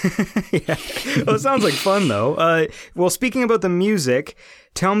 Yeah. Well, it sounds like fun though. Well, speaking about the music,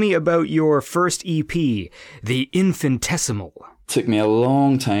 tell me about your first EP, The Infinitesimal. It took me a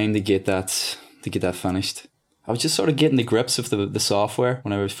long time to get that finished. I was just sort of getting the grips of the software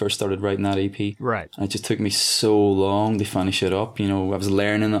when I first started writing that EP. Right. And it just took me so long to finish it up. You know, I was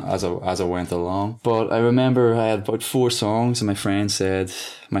learning it as I went along. But I remember I had about 4 songs and my friend said,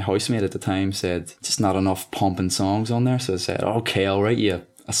 my housemate at the time said, just not enough pumping songs on there. So I said, okay, I'll write you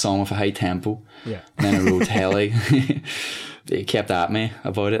a song with a high tempo. Yeah. And then I wrote Heli. They kept at me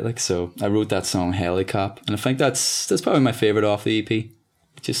about it. So I wrote that song Helicop. And I think that's probably my favourite off the EP.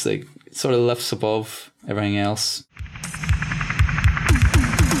 Just like, it sort of lifts above everything else.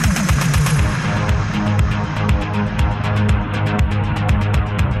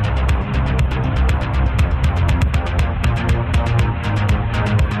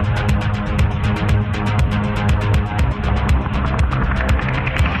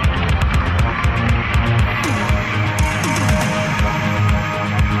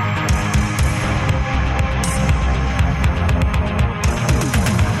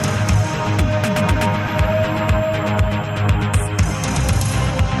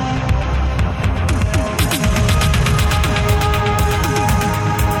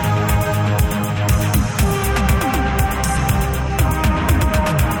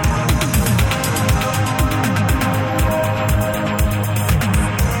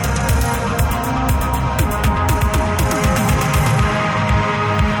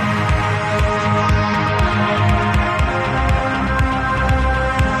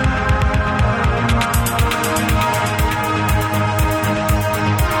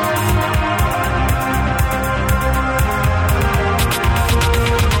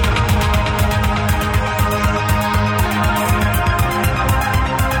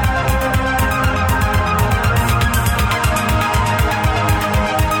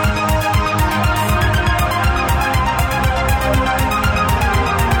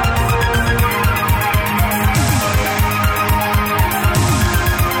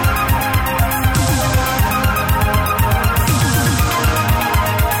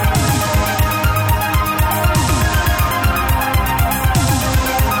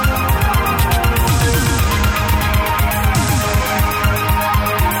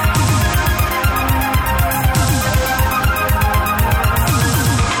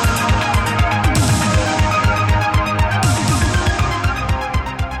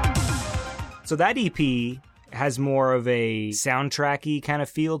 So that EP has more of a soundtracky kind of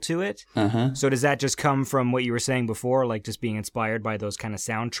feel to it. Uh-huh. So does that just come from what you were saying before, like just being inspired by those kind of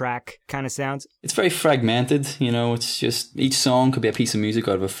soundtrack kind of sounds? It's very fragmented, you know, it's just each song could be a piece of music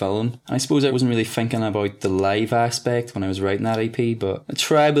out of a film. And I suppose I wasn't really thinking about the live aspect when I was writing that EP, but I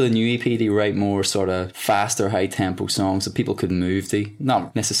tried with a new EP to write more sort of faster, high tempo songs that people could move to.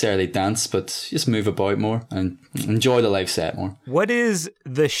 Not necessarily dance, but just move about more and enjoy the live set more. What is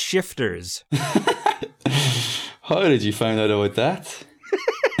The Shifters? How did you find out about that?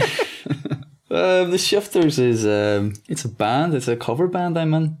 The Shifters is it's a band, it's a cover band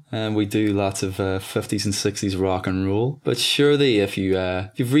I'm in, and we do lots of 50s and 60s rock and roll. But surely if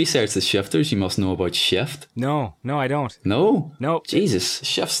you've researched the Shifters, you must know about Shift. No, I don't. No? No. Jesus,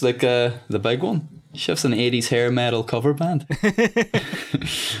 Shift's like the big one. Shift's an 80s hair metal cover band.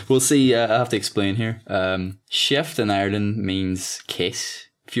 We'll see, I have to explain here. Shift in Ireland means kiss.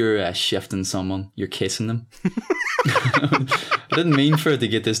 if you're shifting someone, you're kissing them. I didn't mean for it to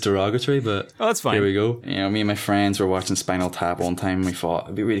get this derogatory, but oh, that's fine. Here we go. You know, me and my friends were watching Spinal Tap one time, and we thought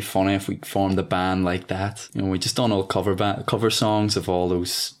it'd be really funny if we formed a band like that. You know, we just done all cover songs of all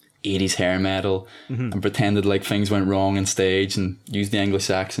those 80s hair metal and pretended like things went wrong on stage and used the English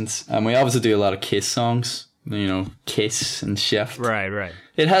accents. And we obviously do a lot of Kiss songs, you know, Kiss and Shift. Right.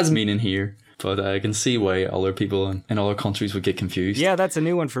 It has meaning here, but I can see why other people in other countries would get confused. Yeah, that's a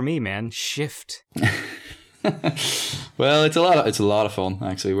new one for me, man. Shift. Well, it's a lot of fun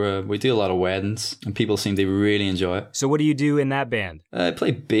actually. We do a lot of weddings and people seem to really enjoy it. So what do you do in that band? I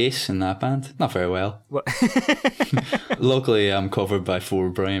play bass in that band. Not very well. What? Luckily, I'm covered by 4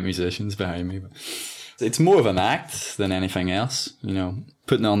 brilliant musicians behind me. But it's more of an act than anything else, you know,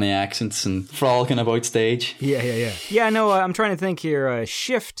 putting on the accents and frolicking about stage. Yeah. Yeah, no, I'm trying to think here.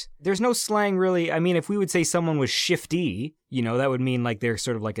 Shift, there's no slang really. I mean, if we would say someone was shifty, you know, that would mean like they're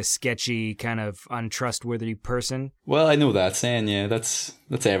sort of like a sketchy, kind of untrustworthy person. Well, I know that saying, yeah, that's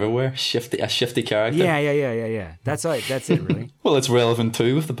everywhere. A shifty character. Yeah. That's it, really. Well, it's relevant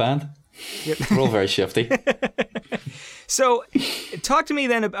too with the band. Yep. We're all very shifty. So, talk to me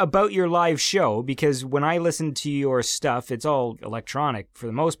then about your live show, because when I listen to your stuff, it's all electronic for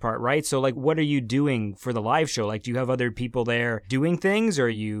the most part, right? So, like, what are you doing for the live show? Like, do you have other people there doing things, or are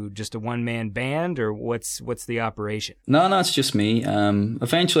you just a one-man band, or what's the operation? No, it's just me.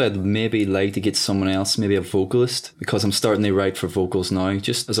 Eventually, I'd maybe like to get someone else, maybe a vocalist, because I'm starting to write for vocals now,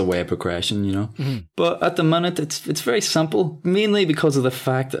 just as a way of progression, you know? Mm-hmm. But at the minute, it's very simple, mainly because of the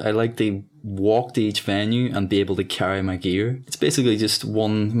fact that I like to walk to each venue and be able to carry my gear. It's basically just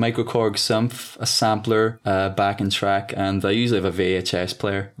one microKORG synth, a sampler, backing track, and I usually have a VHS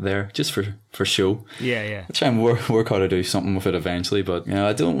player there just for show. Yeah. I try and work hard to do something with it eventually, but you know,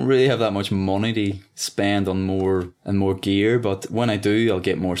 I don't really have that much money to spend on more gear, but when I do, I'll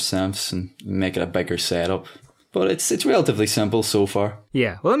get more synths and make it a bigger setup. But it's relatively simple so far.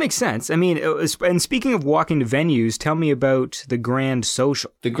 Yeah, well, that makes sense. I mean, and speaking of walking to venues, tell me about the Grand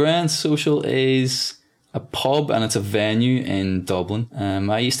Social. The Grand Social is a pub and it's a venue in Dublin.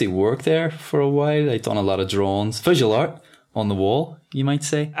 I used to work there for a while. I'd done a lot of drawings, visual art on the wall, you might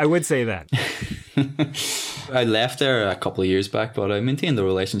say. I would say that. I left there a couple of years back, but I maintained a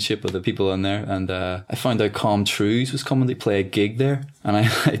relationship with the people in there, and I found out Com Truise was coming to play a gig there, and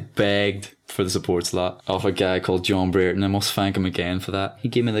I begged for the support slot off a guy called John Brereton. I must thank him again for that. He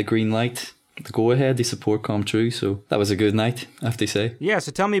gave me the green light, the go ahead to support Com Truise, so that was a good night, I have to say. Yeah,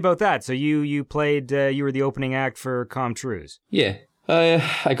 so tell me about that. So you played, you were the opening act for Com Truise. Yeah,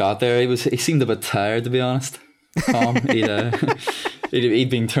 I got there. He seemed a bit tired, to be honest. Com, he'd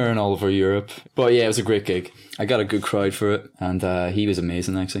been touring all over Europe, but yeah, it was a great gig. I got a good crowd for it, and he was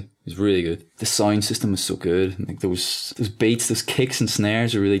amazing. Actually, he was really good. The sound system was so good. Like those beats, those kicks and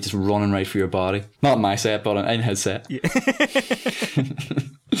snares are really just running right through your body. Not in my set, but in his set. Yeah.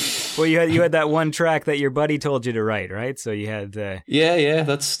 Well, you had that one track that your buddy told you to write, right? So you had yeah,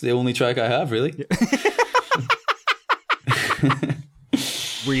 that's the only track I have, really.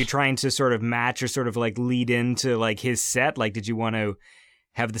 Were you trying to sort of match or sort of like lead into like his set? Like, did you want to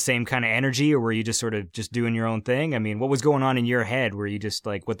have the same kind of energy, or were you just sort of just doing your own thing? I mean, what was going on in your head? Were you just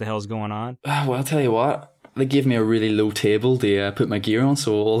like, what the hell's going on? Well, I'll tell you what. They gave me a really low table to put my gear on,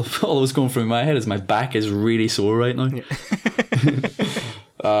 so all that was going through my head is my back is really sore right now. Yeah.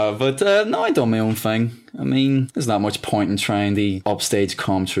 But no, I done my own thing. I mean, there's not much point in trying to upstage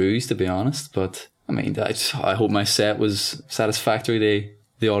Com Truise, to be honest. But I mean, I hope my set was satisfactory to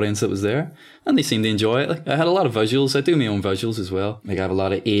the audience that was there, and they seemed to enjoy it. Like, I had a lot of visuals. I do my own visuals as well. Like, I have a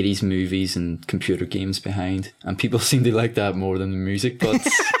lot of 80s movies and computer games behind, and people seem to like that more than the music, but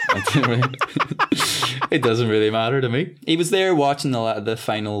it doesn't really matter to me. He was there watching the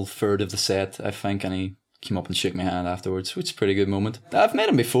final third of the set, I think, and he came up and shook my hand afterwards, which is a pretty good moment. I've met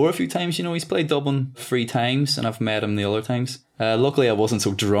him before a few times, you know. He's played Dublin 3 times, and I've met him the other times. Luckily, I wasn't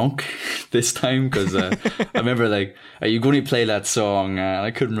so drunk this time, because I remember, like, are you going to play that song? And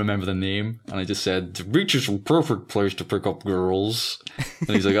I couldn't remember the name, and I just said, the beach is a perfect place to pick up girls. And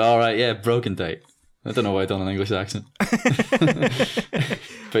he's like, all right, yeah, broken date. I don't know why I done an English accent.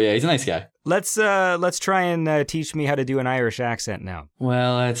 But yeah, he's a nice guy. Let's try and teach me how to do an Irish accent now.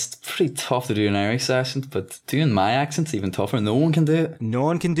 Well, it's pretty tough to do an Irish accent, but doing my accent's even tougher. No one can do it. No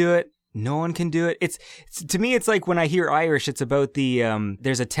one can do it. No one can do it. It's to me, it's like when I hear Irish, it's about the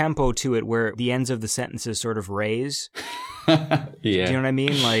there's a tempo to it where the ends of the sentences sort of raise. Yeah. Do you know what I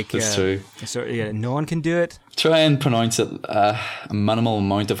mean? Like, that's true. So yeah, no one can do it. Try and pronounce it a minimal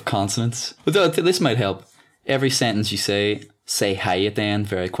amount of consonants. But this might help. Every sentence you say hi at the end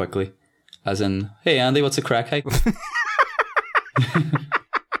very quickly. As in, hey Andy, what's a crack, hey?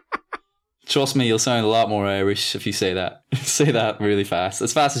 Trust me, you'll sound a lot more Irish if you say that. Say that really fast.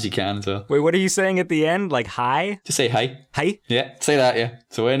 As fast as you can as well. Wait, what are you saying at the end? Like, hi? Just say hi. Hi? Yeah, say that, yeah.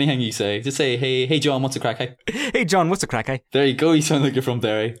 So anything you say, just say, hey John, what's the crack, hey? Hey, John, what's the crack, hey? There you go, you sound like you're from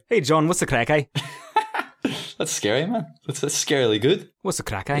Derry. Hey, John, what's the crack, hey? That's scary, man. That's scarily good. What's the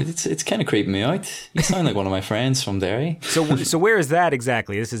crack, hey? It's kind of creeping me out. You sound like one of my friends from Derry. So where is that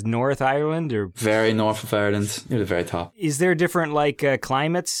exactly? This is North Ireland, or? Very north of Ireland, near the very top. Is there different, like,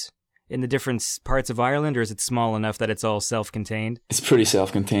 climates in the different parts of Ireland, or is it small enough that it's all self-contained? It's pretty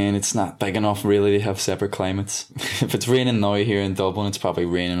self-contained. It's not big enough, really, to have separate climates. If it's raining now here in Dublin, it's probably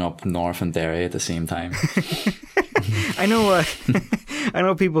raining up north in Derry at the same time. I know I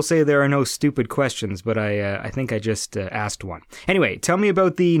know people say there are no stupid questions, but I think I just asked one. Anyway, tell me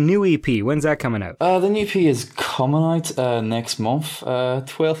about the new EP. When's that coming out? The new EP is coming out next month,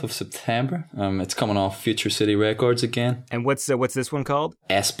 12th of September. It's coming off Future City Records again. And what's this one called?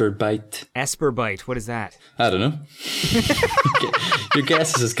 Esperbite. Esperbite. What is that? I don't know. Your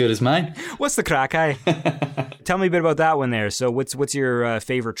guess is as good as mine. What's the crack, eh? Tell me a bit about that one there. So what's your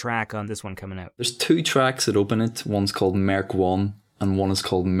favorite track on this one coming out? There's 2 tracks that open it. One's called Merc 1 and one is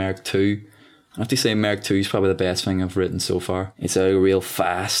called Merc 2. I have to say Merc 2 is probably the best thing I've written so far. It's a real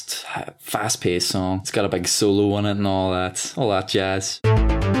fast-paced song. It's got a big solo on it and all that jazz.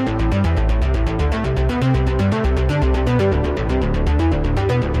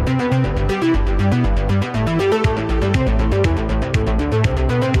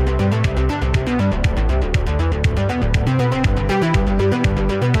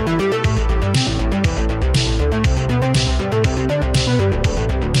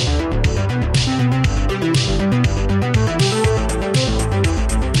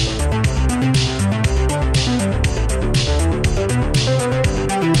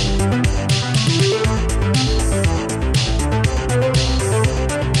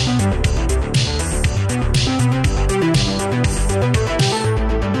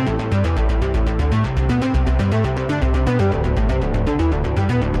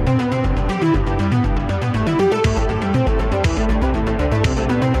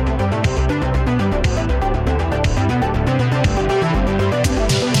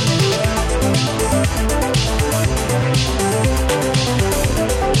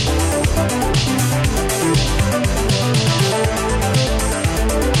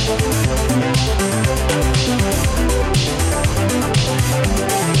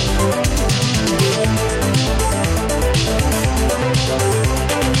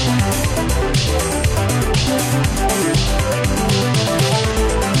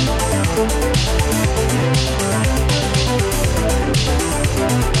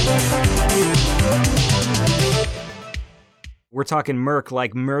 We're talking merc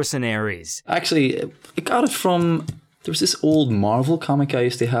like mercenaries. Actually, I got it from... There was this old Marvel comic I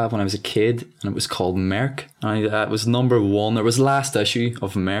used to have when I was a kid, and it was called Merc. And it was #1. It was last issue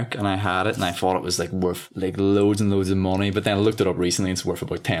of Merc, and I had it, and I thought it was like worth like loads and loads of money. But then I looked it up recently, and it's worth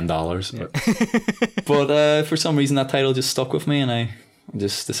about $10. Yeah. But for some reason, that title just stuck with me, and I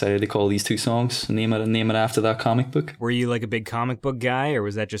just decided to call these 2 songs, name it after that comic book. Were you like a big comic book guy, or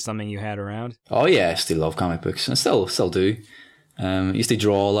was that just something you had around? Oh yeah, I still love comic books, and I still do. I used to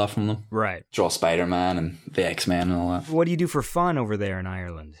draw a lot from them. Right. Draw Spider-Man and the X-Men and all that. What do you do for fun over there in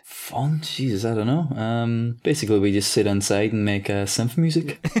Ireland? Fun? Jesus, I don't know. Basically, we just sit inside and make synth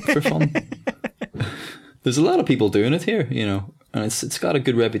music for fun. There's a lot of people doing it here, you know, and it's got a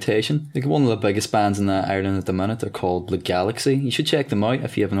good reputation. Like one of the biggest bands in Ireland at the minute, they're called The Galaxy. You should check them out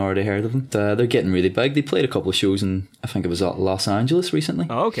if you haven't already heard of them. They're getting really big. They played a couple of shows in, I think it was at Los Angeles recently.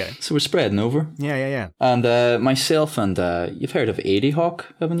 Oh, okay. So we're spreading over. Yeah. And myself and you've heard of Adie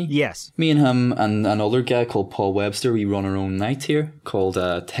Hawk, haven't you? Yes. Me and him and another guy called Paul Webster, we run our own night here called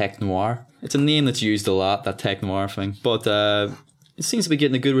Tech Noir. It's a name that's used a lot, that Tech Noir thing. But it seems to be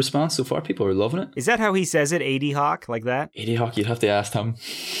getting a good response so far. People are loving it. Is that how he says it, Adie Hawk, like that? Adie Hawk, you'd have to ask him.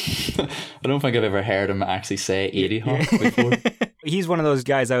 I don't think I've ever heard him actually say Adie Hawk before. He's one of those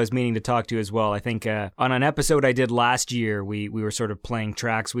guys I was meaning to talk to as well. I think on an episode I did last year, we were sort of playing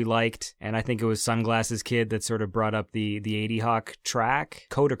tracks we liked, and I think it was Sunglasses Kid that sort of brought up the Adie Hawk track.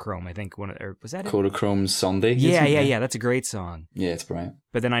 Kodachrome, I think. Or was that it? Kodachrome's Sunday. Yeah. That's a great song. Yeah, it's brilliant.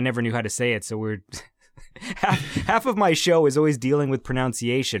 But then I never knew how to say it, so we're... half of my show is always dealing with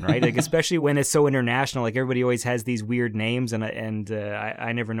pronunciation, right? Like especially when it's so international, like everybody always has these weird names, and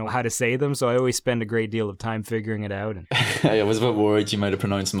I never know how to say them, so I always spend a great deal of time figuring it out. I was a bit worried you might have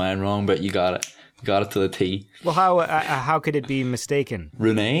pronounced mine wrong, but you got it. You got it to the T. Well, how could it be mistaken?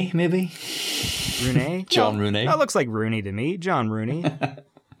 Rooney, maybe. Rooney? John Rooney. That looks like Rooney to me. John Rooney.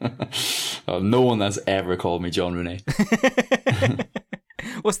 Oh, no one has ever called me John Rooney.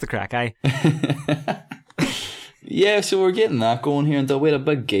 What's the crack? Yeah, so we're getting that going here. And we had a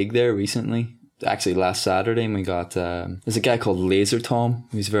big gig there recently. Actually, last Saturday, and we got there's a guy called Laser Tom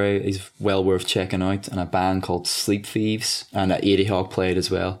he's well worth checking out, and a band called Sleep Thieves, and Eddie Hawk played as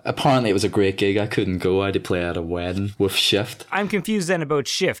well. Apparently it was a great gig. I couldn't go. I had to play at a wedding with Shift. I'm confused then about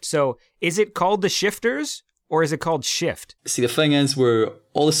Shift. So is it called the Shifters or is it called Shift? See, the thing is, we're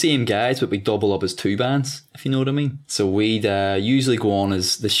all the same guys, but we double up as two bands, if you know what I mean. So we'd usually go on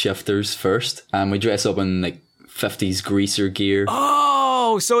as the Shifters first, and we dress up in like 50s greaser gear.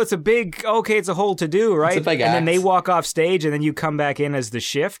 Oh, so it's it's a whole to-do, right? It's a big and act. then they walk off stage and then you come back in as the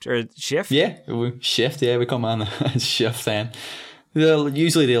Shift? Yeah, we come on as Shift then. They'll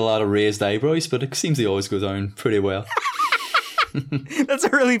usually do a lot of raised eyebrows, but it seems they always go down pretty well. That's a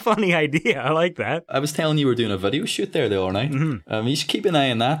really funny idea. I like that. I was telling you we're doing a video shoot there the other night. Mm-hmm. You should keep an eye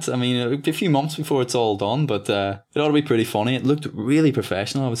on that. I mean, it'll be a few months before it's all done, but it ought to be pretty funny. It looked really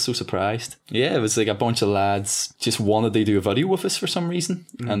professional. I was so surprised. Yeah, it was like a bunch of lads just wanted to do a video with us for some reason,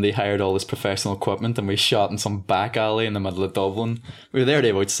 and they hired all this professional equipment, and we shot in some back alley in the middle of Dublin. We were there at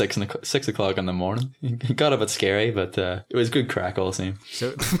about 6 o'clock in the morning. It got a bit scary, but it was good crack all the same.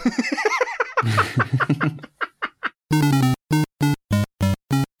 So...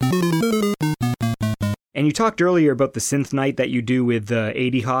 And you talked earlier about the synth night that you do with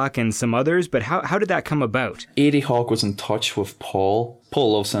Eddie Hawk and some others, but how did that come about? Eddie Hawk was in touch with Paul.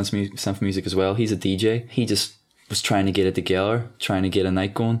 Paul loves synth music as well. He's a DJ. He just was trying to get it together, trying to get a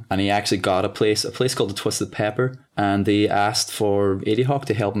night going. And he actually got a place called the Twisted Pepper. And they asked for Eddie Hawk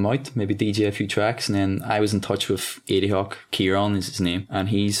to help him out, maybe DJ a few tracks. And then I was in touch with Eddie Hawk, Kieran is his name. And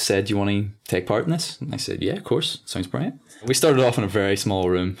he said, "Do you want to take part in this?" And I said, "Yeah, of course. Sounds brilliant." We started off in a very small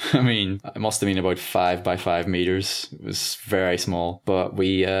room. I mean, it must have been about 5 by 5 meters. It was very small. But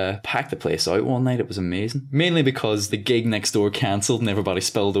we packed the place out one night. It was amazing. Mainly because the gig next door cancelled and everybody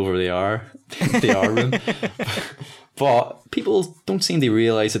spilled over the R room. But people don't seem to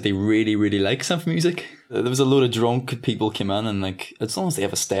realise that they really, really like synth music. There was a load of drunk people came in, and like, as long as they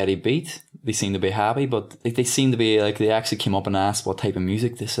have a steady beat, they seem to be happy. But like, they seem to be like, they actually came up and asked what type of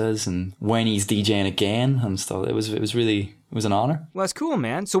music this is and when he's DJing again and stuff. It was an honour. Well, that's cool,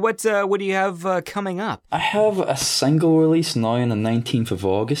 man. So what do you have coming up? I have a single release now on the 19th of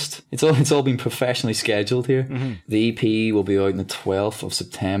August. It's all been professionally scheduled here. Mm-hmm. The EP will be out on the 12th of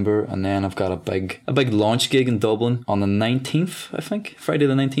September, and then I've got a big launch gig in Dublin on the 19th, I think. Friday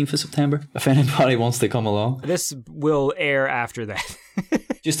the 19th of September. If anybody wants to come along. This will air after that.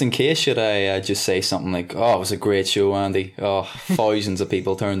 Just in case, should I just say something like, "Oh, it was a great show, Andy. Oh, thousands of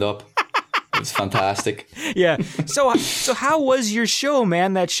people turned up. It's fantastic." Yeah. So how was your show,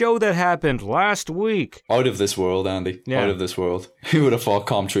 man? That show that happened last week. Out of this world, Andy. Yeah. Out of this world. Who would have thought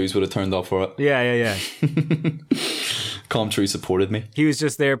Comtrues would have turned up for it? Yeah. Comtrue supported me. He was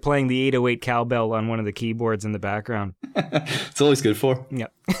just there playing the 808 cowbell on one of the keyboards in the background. It's always good for. Yeah.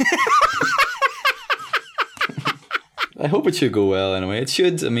 I hope it should go well anyway. It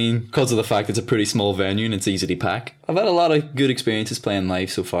should, I mean, because of the fact it's a pretty small venue and it's easy to pack. I've had a lot of good experiences playing live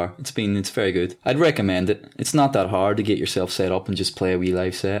so far. It's very good. I'd recommend it. It's not that hard to get yourself set up and just play a wee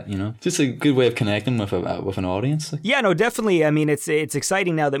live set, you know? Just a good way of connecting with an audience. Yeah, no, definitely. I mean, it's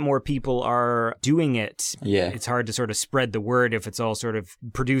exciting now that more people are doing it. Yeah. It's hard to sort of spread the word if it's all sort of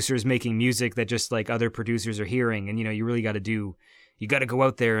producers making music that just like other producers are hearing. And, you know, you really got to go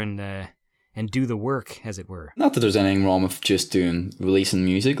out there and do the work, as it were. Not that there's anything wrong with just releasing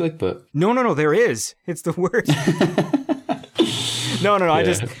music, like, but... No, there is. It's the word. No.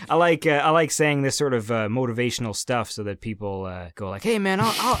 Yeah. I like saying this sort of motivational stuff so that people go like, "Hey, man,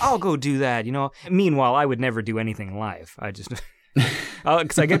 I'll go do that," you know? Meanwhile, I would never do anything live. I just...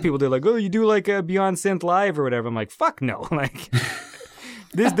 Because I get people do like, "Oh, you do like a Beyond Synth live or whatever." I'm like, fuck no. Like...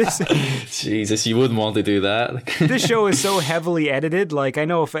 This Jesus, you wouldn't want to do that. This show is so heavily edited. Like, I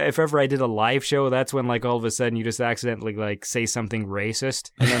know if ever I did a live show, that's when like all of a sudden you just accidentally like say something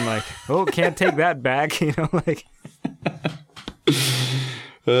racist, and then like, oh, can't take that back, you know, like.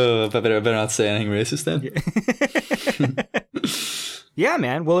 Oh, I better not say anything racist then. Yeah,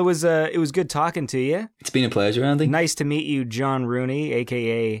 man. Well, it was good talking to you. It's been a pleasure, Andy. Nice to meet you, John Rooney,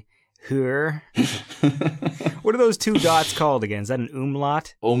 aka Her. What are those two dots called again? Is that an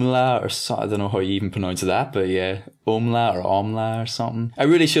umlaut? Umla, or I don't know how you even pronounce that, but yeah, umla or omla or something. I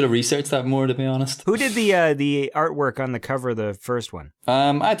really should have researched that more, to be honest. Who did the artwork on the cover of the first one?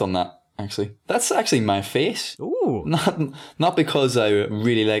 I done that, actually. That's actually my face. Ooh. Not because I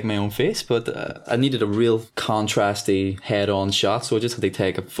really like my own face, but I needed a real contrasty head-on shot, so I just had to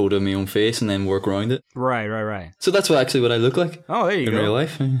take a photo of my own face and then work around it. Right. So that's what I look like. Oh, there you go. In real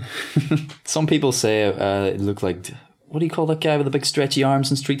life. Some people say it looked like what do you call that guy with the big stretchy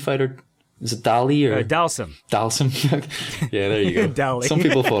arms in Street Fighter? Is it Dali or Dalsum? Dalsum. Yeah, there you go. Dali. Some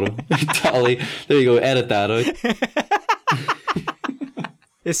people thought him. Dali. There you go. Edit that out.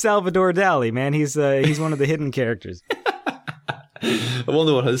 It's Salvador Dali, man. He's one of the hidden characters. I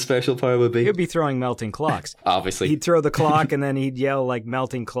wonder what his special power would be. He'd be throwing melting clocks. Obviously. He'd throw the clock and then he'd yell like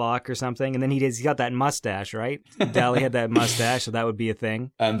melting clock or something. And then he's got that mustache, right? Dali had that mustache, so that would be a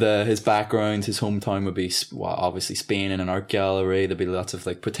thing. And his background, his hometown would be, well, obviously Spain in an art gallery. There'd be lots of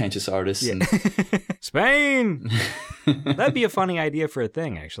like pretentious artists. Yeah. And Spain! That'd be a funny idea for a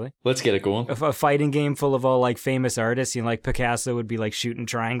thing, actually. let's get it going. A fighting game full of all like famous artists. You know, like Picasso would be like shooting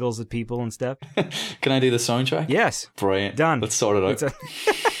triangles at people and stuff. Can I do the soundtrack? Yes. Brilliant. Done. Let's sort it out.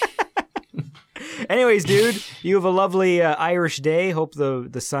 Anyways, dude, you have a lovely Irish day. Hope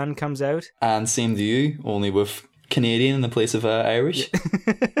the sun comes out. And same to you, only with Canadian in the place of Irish.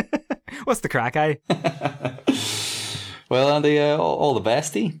 What's the crack, eye? Well, Andy, all the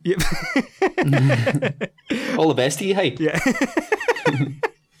bestie. Yep. All the bestie, hey. Yeah.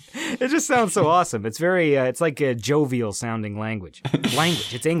 It just sounds so awesome. It's very, it's like a jovial sounding language.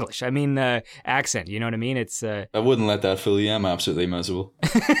 It's English. I mean, accent, you know what I mean? It's, I wouldn't let that fool you. I'm absolutely miserable.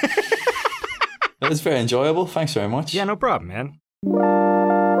 That was very enjoyable. Thanks very much. yeah, no problem, man.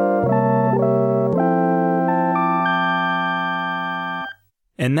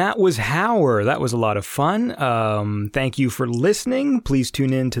 And that was Howard. That was a lot of fun. Thank you for listening. Please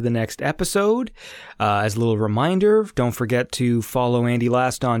tune in to the next episode. As a little reminder, don't forget to follow Andy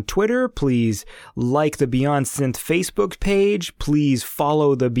Last on Twitter. Please like the Beyond Synth Facebook page. Please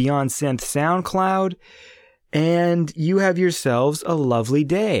follow the Beyond Synth SoundCloud. And you have yourselves a lovely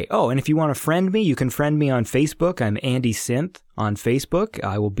day. Oh, and if you want to friend me, you can friend me on Facebook. I'm Andy Synth on Facebook.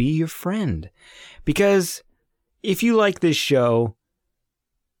 I will be your friend. Because if you like this show,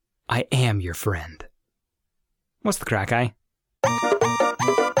 I am your friend. What's the crack, eye?